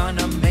 I'm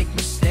gonna make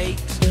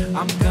mistakes.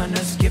 I'm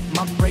gonna skip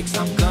my breaks.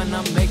 I'm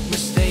gonna make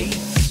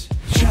mistakes.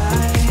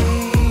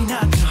 Try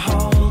not to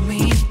hold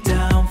me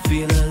down.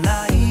 Feel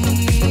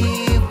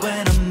alive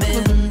when I'm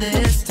in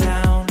this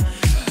town.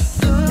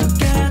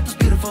 Look at those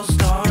beautiful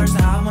stars.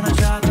 I wanna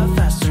drive a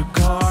faster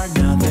car.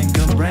 Nothing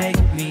can break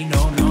me,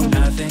 no, no,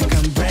 nothing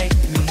can break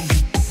me.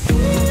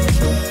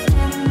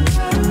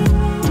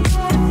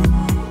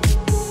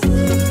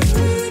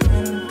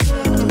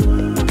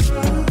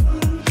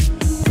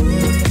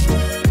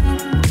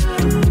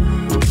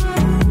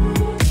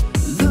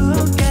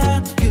 Look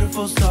at the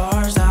beautiful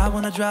stars. I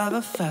wanna drive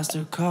a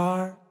faster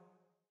car.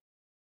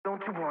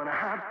 Don't you wanna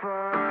have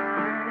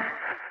fun?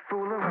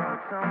 Fool around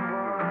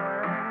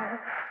someone.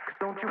 'Cause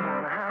don't you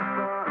wanna have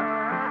fun?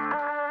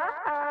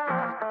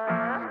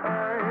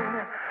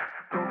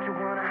 Don't you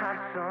wanna have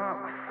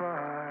some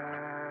fun?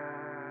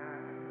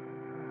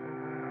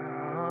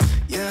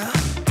 Yeah,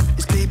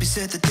 his baby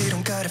said that they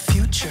don't got a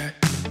future.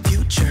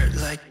 Future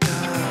like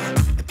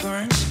it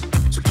burns.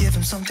 So give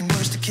him something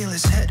worse to kill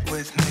his head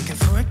with. Make him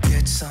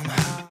forget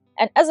somehow.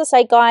 And as I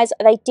say, guys,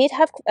 they did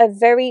have a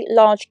very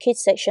large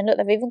kids section. Look,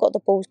 they've even got the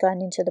balls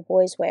going into the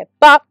boys' wear.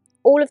 But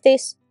all of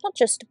this, not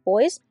just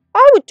boys,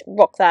 I would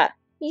rock that.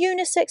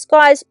 Unisex,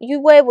 guys, you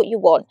wear what you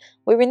want.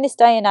 We're in this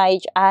day and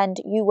age, and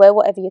you wear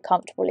whatever you're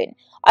comfortable in.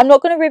 I'm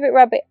not going to ribbit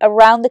rabbit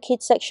around the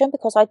kids section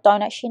because I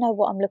don't actually know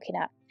what I'm looking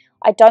at.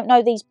 I don't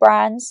know these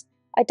brands.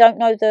 I don't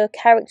know the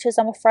characters,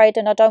 I'm afraid,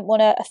 and I don't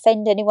want to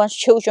offend anyone's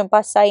children by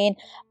saying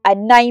a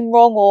name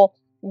wrong or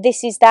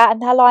this is that.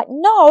 And they're like,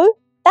 no,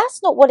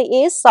 that's not what it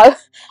is. So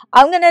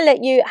I'm going to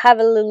let you have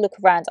a little look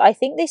around. I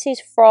think this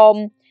is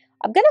from,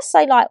 I'm going to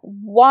say like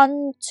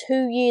 1,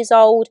 2 years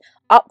old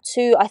up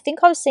to, I think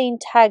I've seen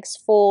tags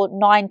for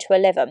 9 to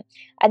 11.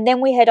 And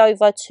then we head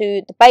over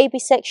to the baby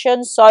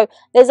section. So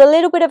there's a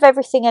little bit of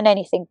everything and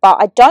anything.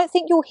 But I don't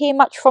think you'll hear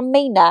much from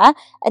me now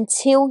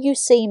until you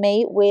see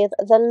me with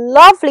the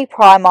lovely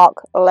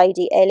Primark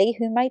lady Ellie,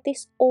 who made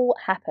this all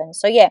happen.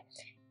 So yeah,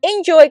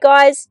 enjoy,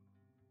 guys.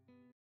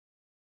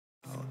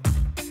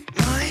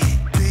 Might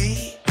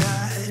be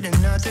that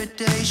another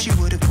day she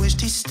would have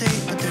wished he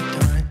stayed, but they're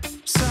done.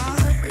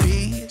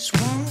 Sorry's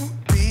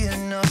won't be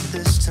enough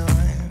this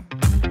time.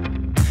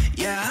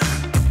 Yeah,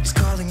 he's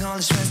calling all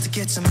his friends to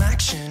get some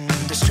action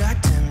and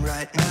distract him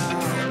right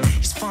now.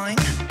 He's fine,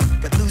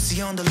 got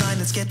Lucy on the line,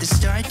 let's get this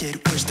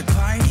started. Where's the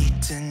party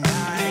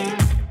tonight?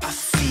 I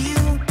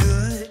feel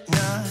good,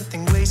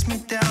 nothing weighs me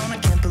down. I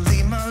can't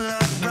believe my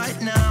luck right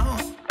now.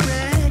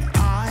 Red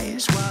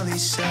eyes while he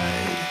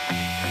said,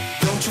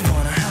 don't you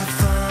wanna have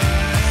fun?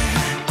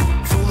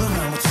 Fool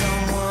around with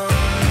someone.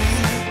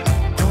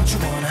 Don't you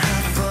wanna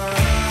have fun?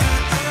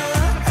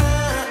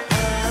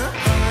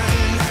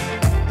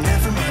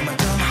 Never mind my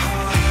dumb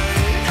heart.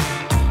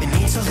 It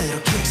needs a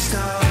little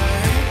kickstart.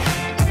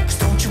 'Cause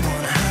don't you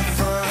wanna have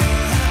fun?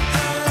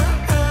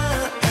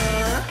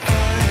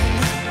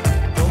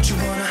 Don't you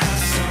wanna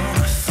have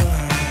some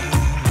fun?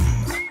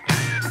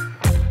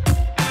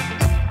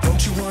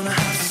 Don't you wanna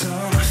have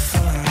some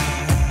fun?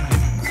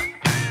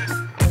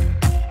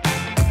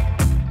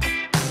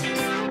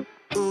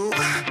 Ooh,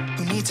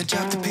 who needs a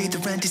job to pay the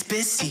rent? He's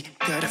busy.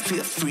 Gotta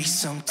feel free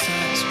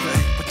sometimes,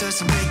 right? What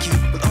doesn't make you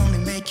will only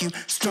make you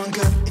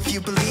stronger if you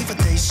believe what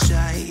they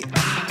say.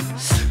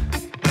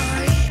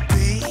 Might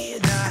be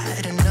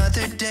that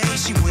another day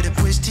she would have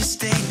wished he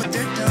stayed, but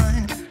they're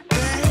done.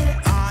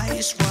 Red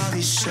eyes while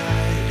he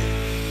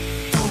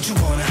said, don't you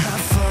wanna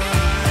have fun?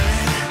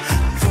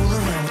 Fool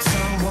around with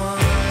someone.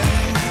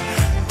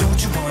 Don't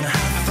you wanna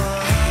have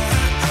fun?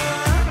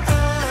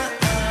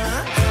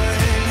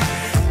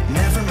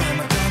 Never mind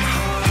my dumb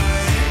heart.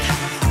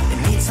 It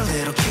needs a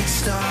little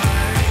kickstart.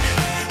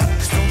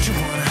 'Cause don't you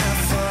wanna have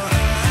fun?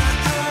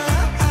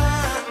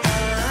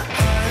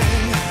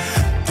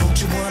 Don't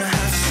you wanna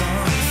have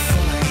some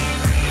fun?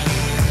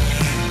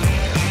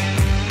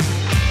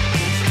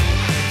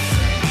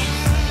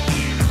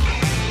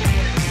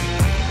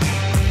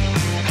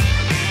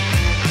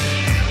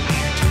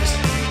 Just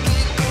make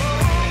it go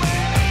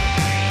away.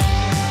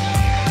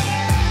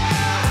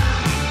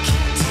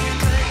 Can't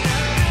take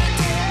another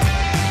day.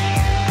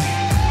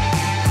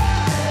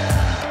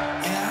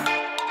 Yeah,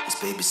 his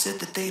baby said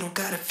that they don't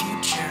got a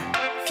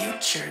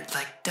future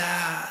like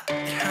that.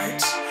 It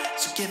hurts,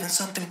 so giving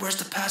something worse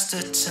to pass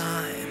the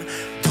time.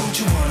 Don't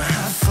you wanna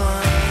have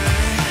fun?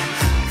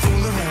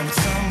 Fool around with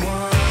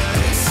someone.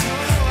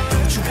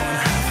 Don't you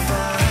wanna have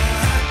fun?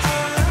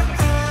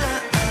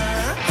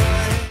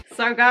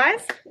 So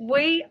guys,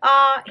 we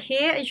are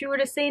here, as you would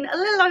have seen a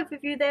little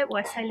overview there. Well,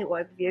 I say a little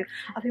overview.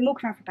 I've been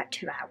walking around for about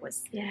 2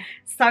 hours. Yeah.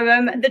 So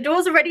the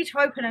doors are ready to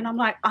open and I'm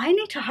like, I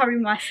need to hurry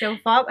myself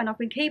up, and I've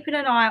been keeping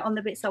an eye on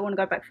the bits I want to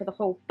go back for the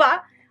haul.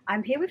 But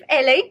I'm here with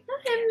Ellie,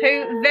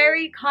 who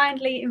very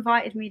kindly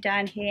invited me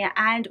down here,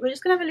 and we're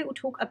just going to have a little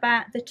talk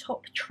about the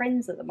top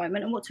trends at the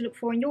moment and what to look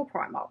for in your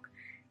Primark.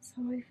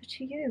 So over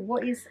to you.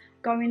 What is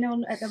going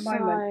on at the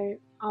moment? So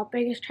our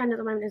biggest trend at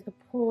the moment is the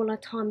Paula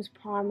times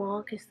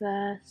Primark. It's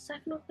the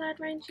 2nd or 3rd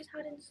range she's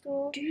had in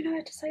store. Do you know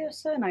how to say your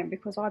surname?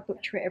 Because I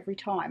butcher it every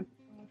time.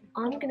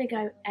 I'm going to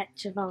go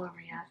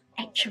Echevarria.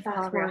 That's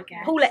my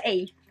guess. Paula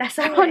E. That's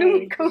how I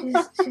normally call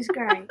her. She's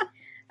great.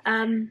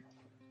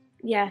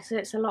 Yeah, so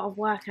it's a lot of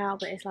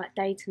workout, but it's like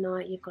day to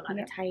night. You've got like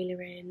the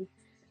tailoring,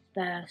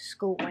 the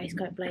school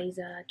waistcoat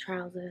blazer,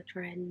 trouser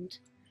trend,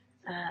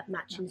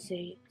 matching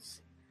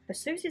suits. The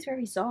suit is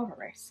very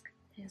Zara-esque.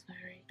 It is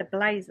very. The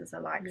blazers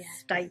are like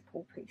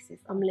staple pieces.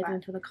 I'm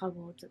living for the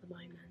cupboards at the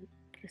moment.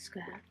 The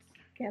skirts.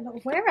 Get a lot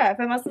of wear out of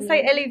them. I must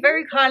say, Ellie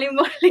very kindly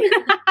modelling.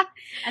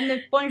 And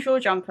the bonjour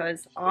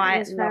jumpers,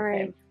 I love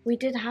them. We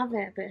did have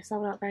it, but it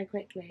sold out very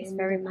quickly. It's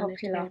very popular.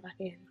 To get it back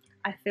in.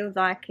 I feel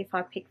like if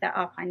I pick that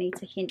up, I need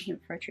to hint him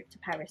for a trip to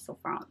Paris or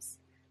France.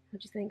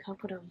 What do you think I'll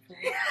put on for?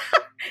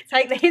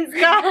 Take the hints,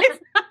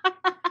 guys.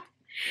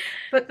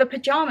 But the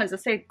pyjamas are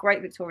so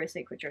great Victoria's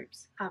Secret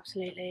dupes.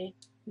 Absolutely.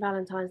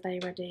 Valentine's Day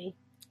ready.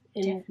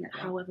 In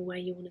however way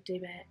you want to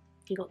do it.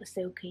 You got the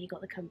silky, you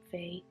got the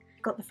comfy.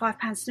 Got the £5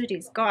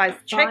 snuddies. Guys,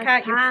 check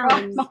out your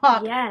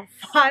Primark. Yes.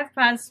 £5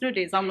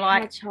 snuddies. I'm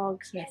like,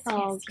 hedgehogs, yes,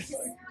 dogs. yes.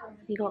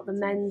 You got the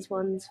men's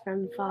ones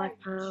from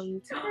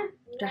 £5.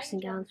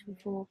 dressing gowns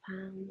for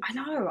 £4. I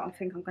know, I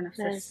think I'm going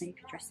to have to sneak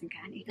a dressing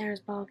gown.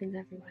 There's bargains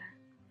everywhere,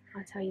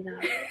 I tell you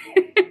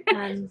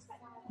that.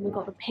 We've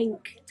got the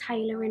pink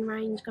tailoring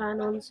range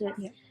going on, so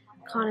it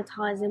kind of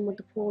ties in with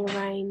the Paula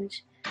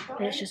range.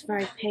 And it's just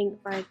very pink,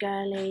 very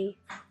girly.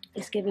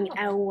 It's giving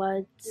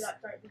Elwoods,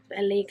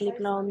 Illegally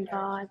Blonde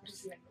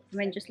vibes. I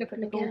mean, just look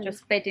at the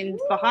gorgeous bedding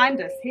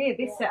behind us here.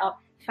 This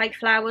setup, fake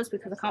flowers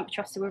because I can't be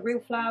trusted with real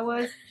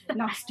flowers.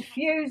 Nice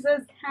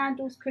diffusers,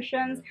 candles,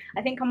 cushions.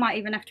 I think I might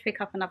even have to pick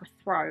up another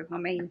throw. I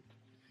mean,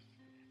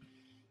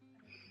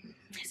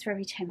 it's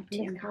very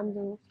tempting. This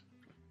candle.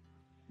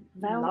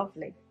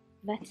 Lovely.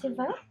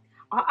 Vetiver?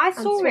 I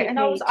saw it and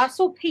I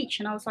saw peach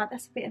and I was like,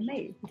 that's a bit of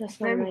me. That's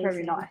very,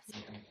 very nice.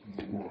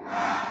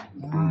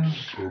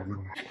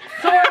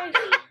 Sorry.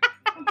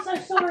 I'm so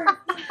sorry.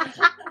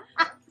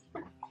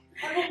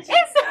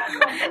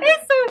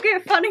 It's all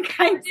good fun and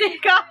games here,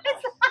 guys.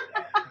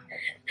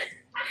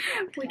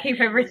 We keep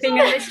everything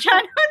in this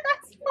channel.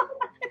 That's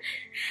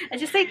fine. I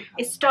just think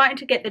it's starting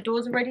to get, the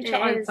doors are ready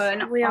to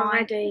open. We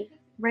are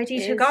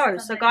ready to go.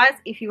 So guys,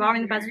 if you are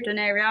in the Basildon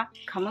area,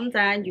 come on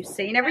down. You've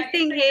seen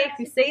everything here. If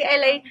you see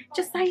Ellie,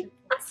 just say,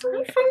 I saw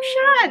you from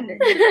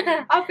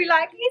Shan. I'll be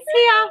like, it's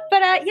here.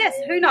 But yes,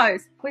 who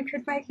knows? We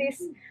could make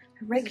this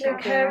a regular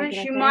occurrence.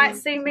 You might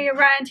see me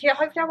around here.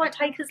 Hopefully I won't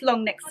take as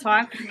long next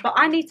time. But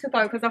I need to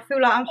go because I feel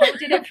like I'm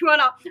holding everyone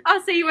up.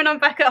 I'll see you when I'm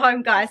back at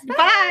home, guys.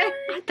 Bye.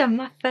 I've done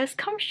my first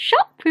come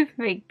shop with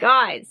me,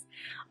 guys.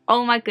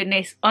 Oh my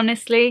goodness.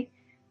 Honestly,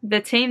 the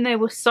team there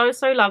was so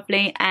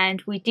lovely,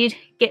 and we did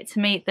get to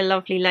meet the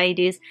lovely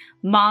ladies.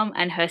 Mum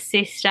and her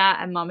sister,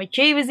 and Mama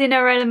G was in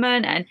her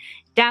element, and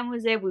Dan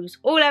was there. We was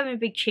all having a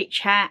big chit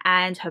chat,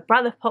 and her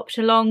brother popped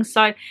along.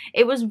 So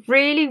it was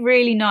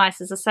really nice.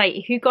 As I say,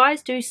 if you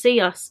guys do see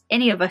us,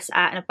 any of us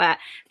out and about,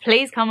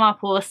 please come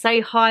up or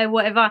say hi,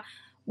 whatever.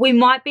 We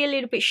might be a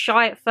little bit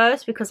shy at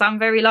first because I'm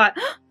very like,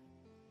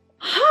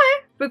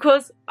 hi,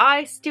 because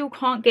I still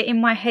can't get in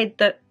my head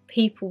that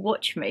people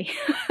watch me.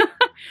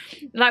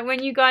 Like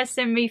when you guys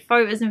send me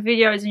photos and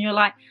videos and you're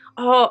like,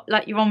 oh,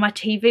 like you're on my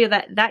TV,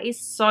 that is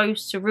so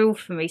surreal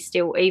for me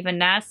still, even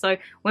now. So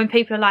when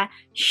people are like,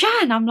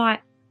 Shan, I'm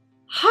like,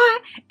 hi.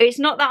 It's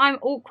not that I'm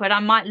awkward. I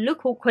might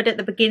look awkward at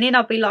the beginning.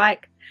 I'll be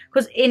like,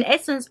 because in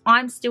essence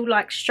I'm still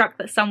like struck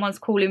that someone's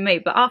calling me.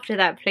 But after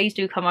that, please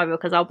do come over,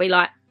 because I'll be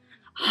like,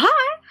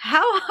 hi,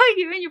 how are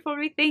you? And you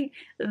probably think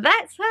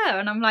that's her,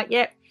 and I'm like,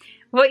 yep,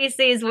 what you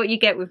see is what you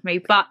get with me.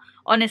 But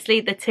honestly,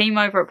 the team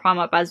over at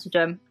Primark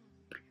Basildon,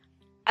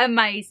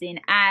 amazing.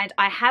 And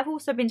I have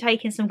also been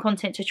taking some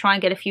content to try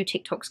and get a few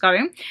TikToks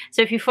going.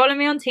 So if you follow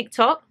me on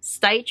TikTok,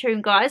 stay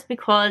tuned, guys,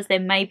 because there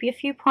may be a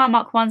few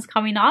Primark ones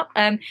coming up.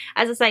 As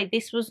I say,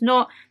 this was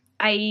not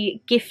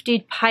a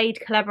gifted paid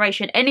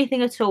collaboration,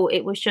 anything at all.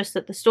 It was just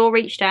that the store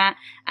reached out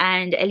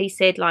and Ellie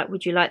said, like,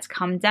 would you like to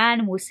come down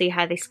and we'll see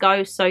how this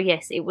goes. So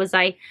yes, it was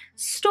a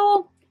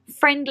store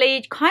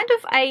friendly, kind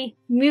of a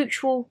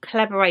mutual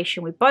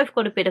collaboration. We both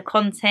got a bit of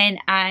content,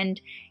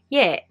 and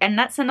yeah, and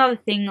that's another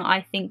thing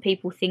I think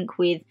people think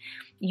with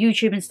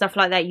YouTube and stuff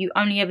like that. You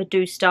only ever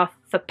do stuff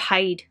for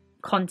paid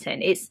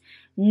content. It's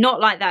not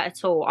like that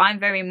at all. I'm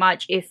very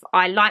much, if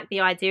I like the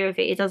idea of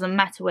it, it doesn't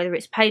matter whether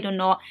it's paid or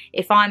not.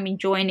 If I'm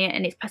enjoying it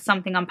and it's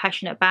something I'm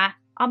passionate about,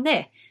 I'm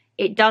there.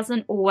 It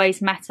doesn't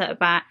always matter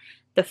about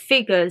the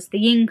figures,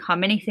 the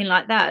income, anything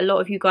like that. A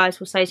lot of you guys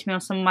will say to me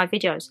on some of my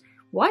videos,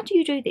 why do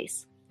you do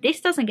this? This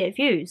doesn't get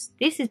views.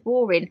 This is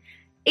boring.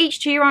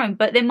 Each to your own,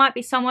 but there might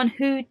be someone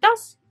who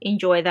does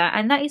enjoy that,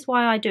 and that is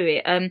why I do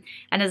it. And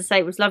as I say,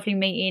 it was lovely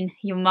meeting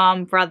your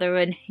mum, brother,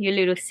 and your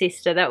little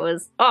sister. That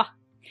was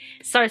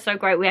so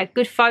great. We had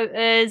good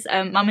photos.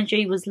 Mum and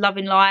G was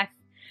loving life,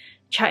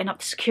 chatting up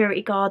the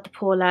security guard, the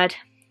poor lad.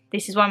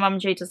 This is why Mum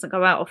and G doesn't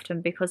go out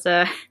often, because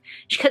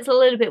she gets a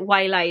little bit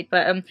waylaid,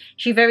 but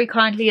she very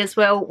kindly as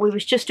well. We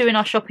was just doing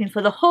our shopping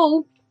for the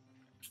haul,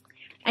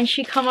 and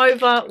she come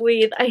over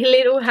with a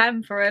little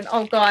hamper, and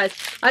oh guys,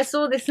 I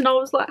saw this and I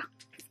was like,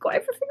 got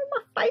everything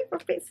of my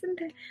favourite bits in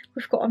there.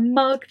 We've got a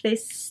mug,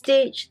 there's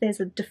Stitch, there's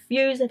a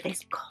diffuser,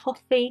 there's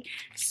coffee,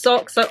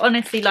 socks. So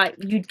honestly, like,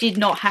 you did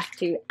not have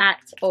to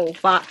at all.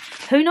 But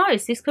who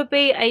knows, this could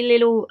be a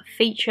little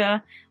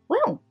feature,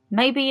 well,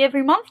 maybe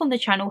every month on the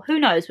channel. Who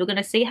knows, we're going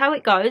to see how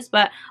it goes.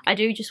 But I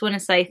do just want to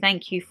say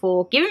thank you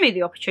for giving me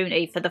the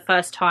opportunity for the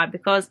first time,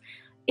 because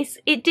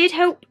it did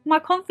help my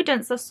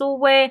confidence. I saw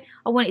where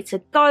I wanted to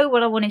go,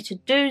 what I wanted to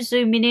do,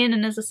 zooming in,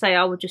 and as I say,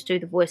 I would just do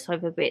the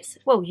voiceover bits.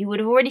 Well, you would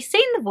have already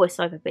seen the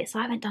voiceover bits.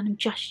 I haven't done them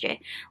just yet.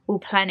 We'll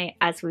plan it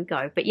as we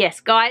go. But yes,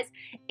 guys,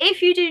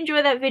 if you did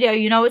enjoy that video,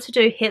 you know what to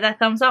do. Hit that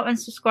thumbs up and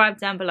subscribe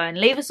down below, and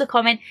leave us a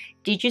comment.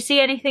 Did you see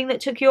anything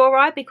that took your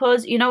eye?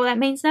 Because you know what that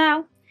means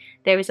now.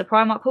 There is a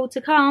Primark haul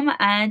to come,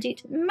 and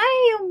it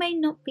may or may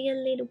not be a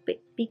little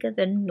bit bigger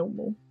than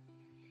normal.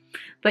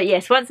 But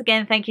yes, once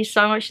again, thank you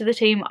so much to the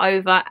team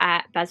over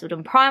at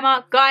Basildon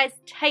Primark. Guys,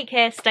 take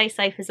care, stay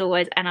safe as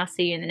always, and I'll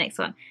see you in the next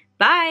one.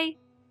 Bye!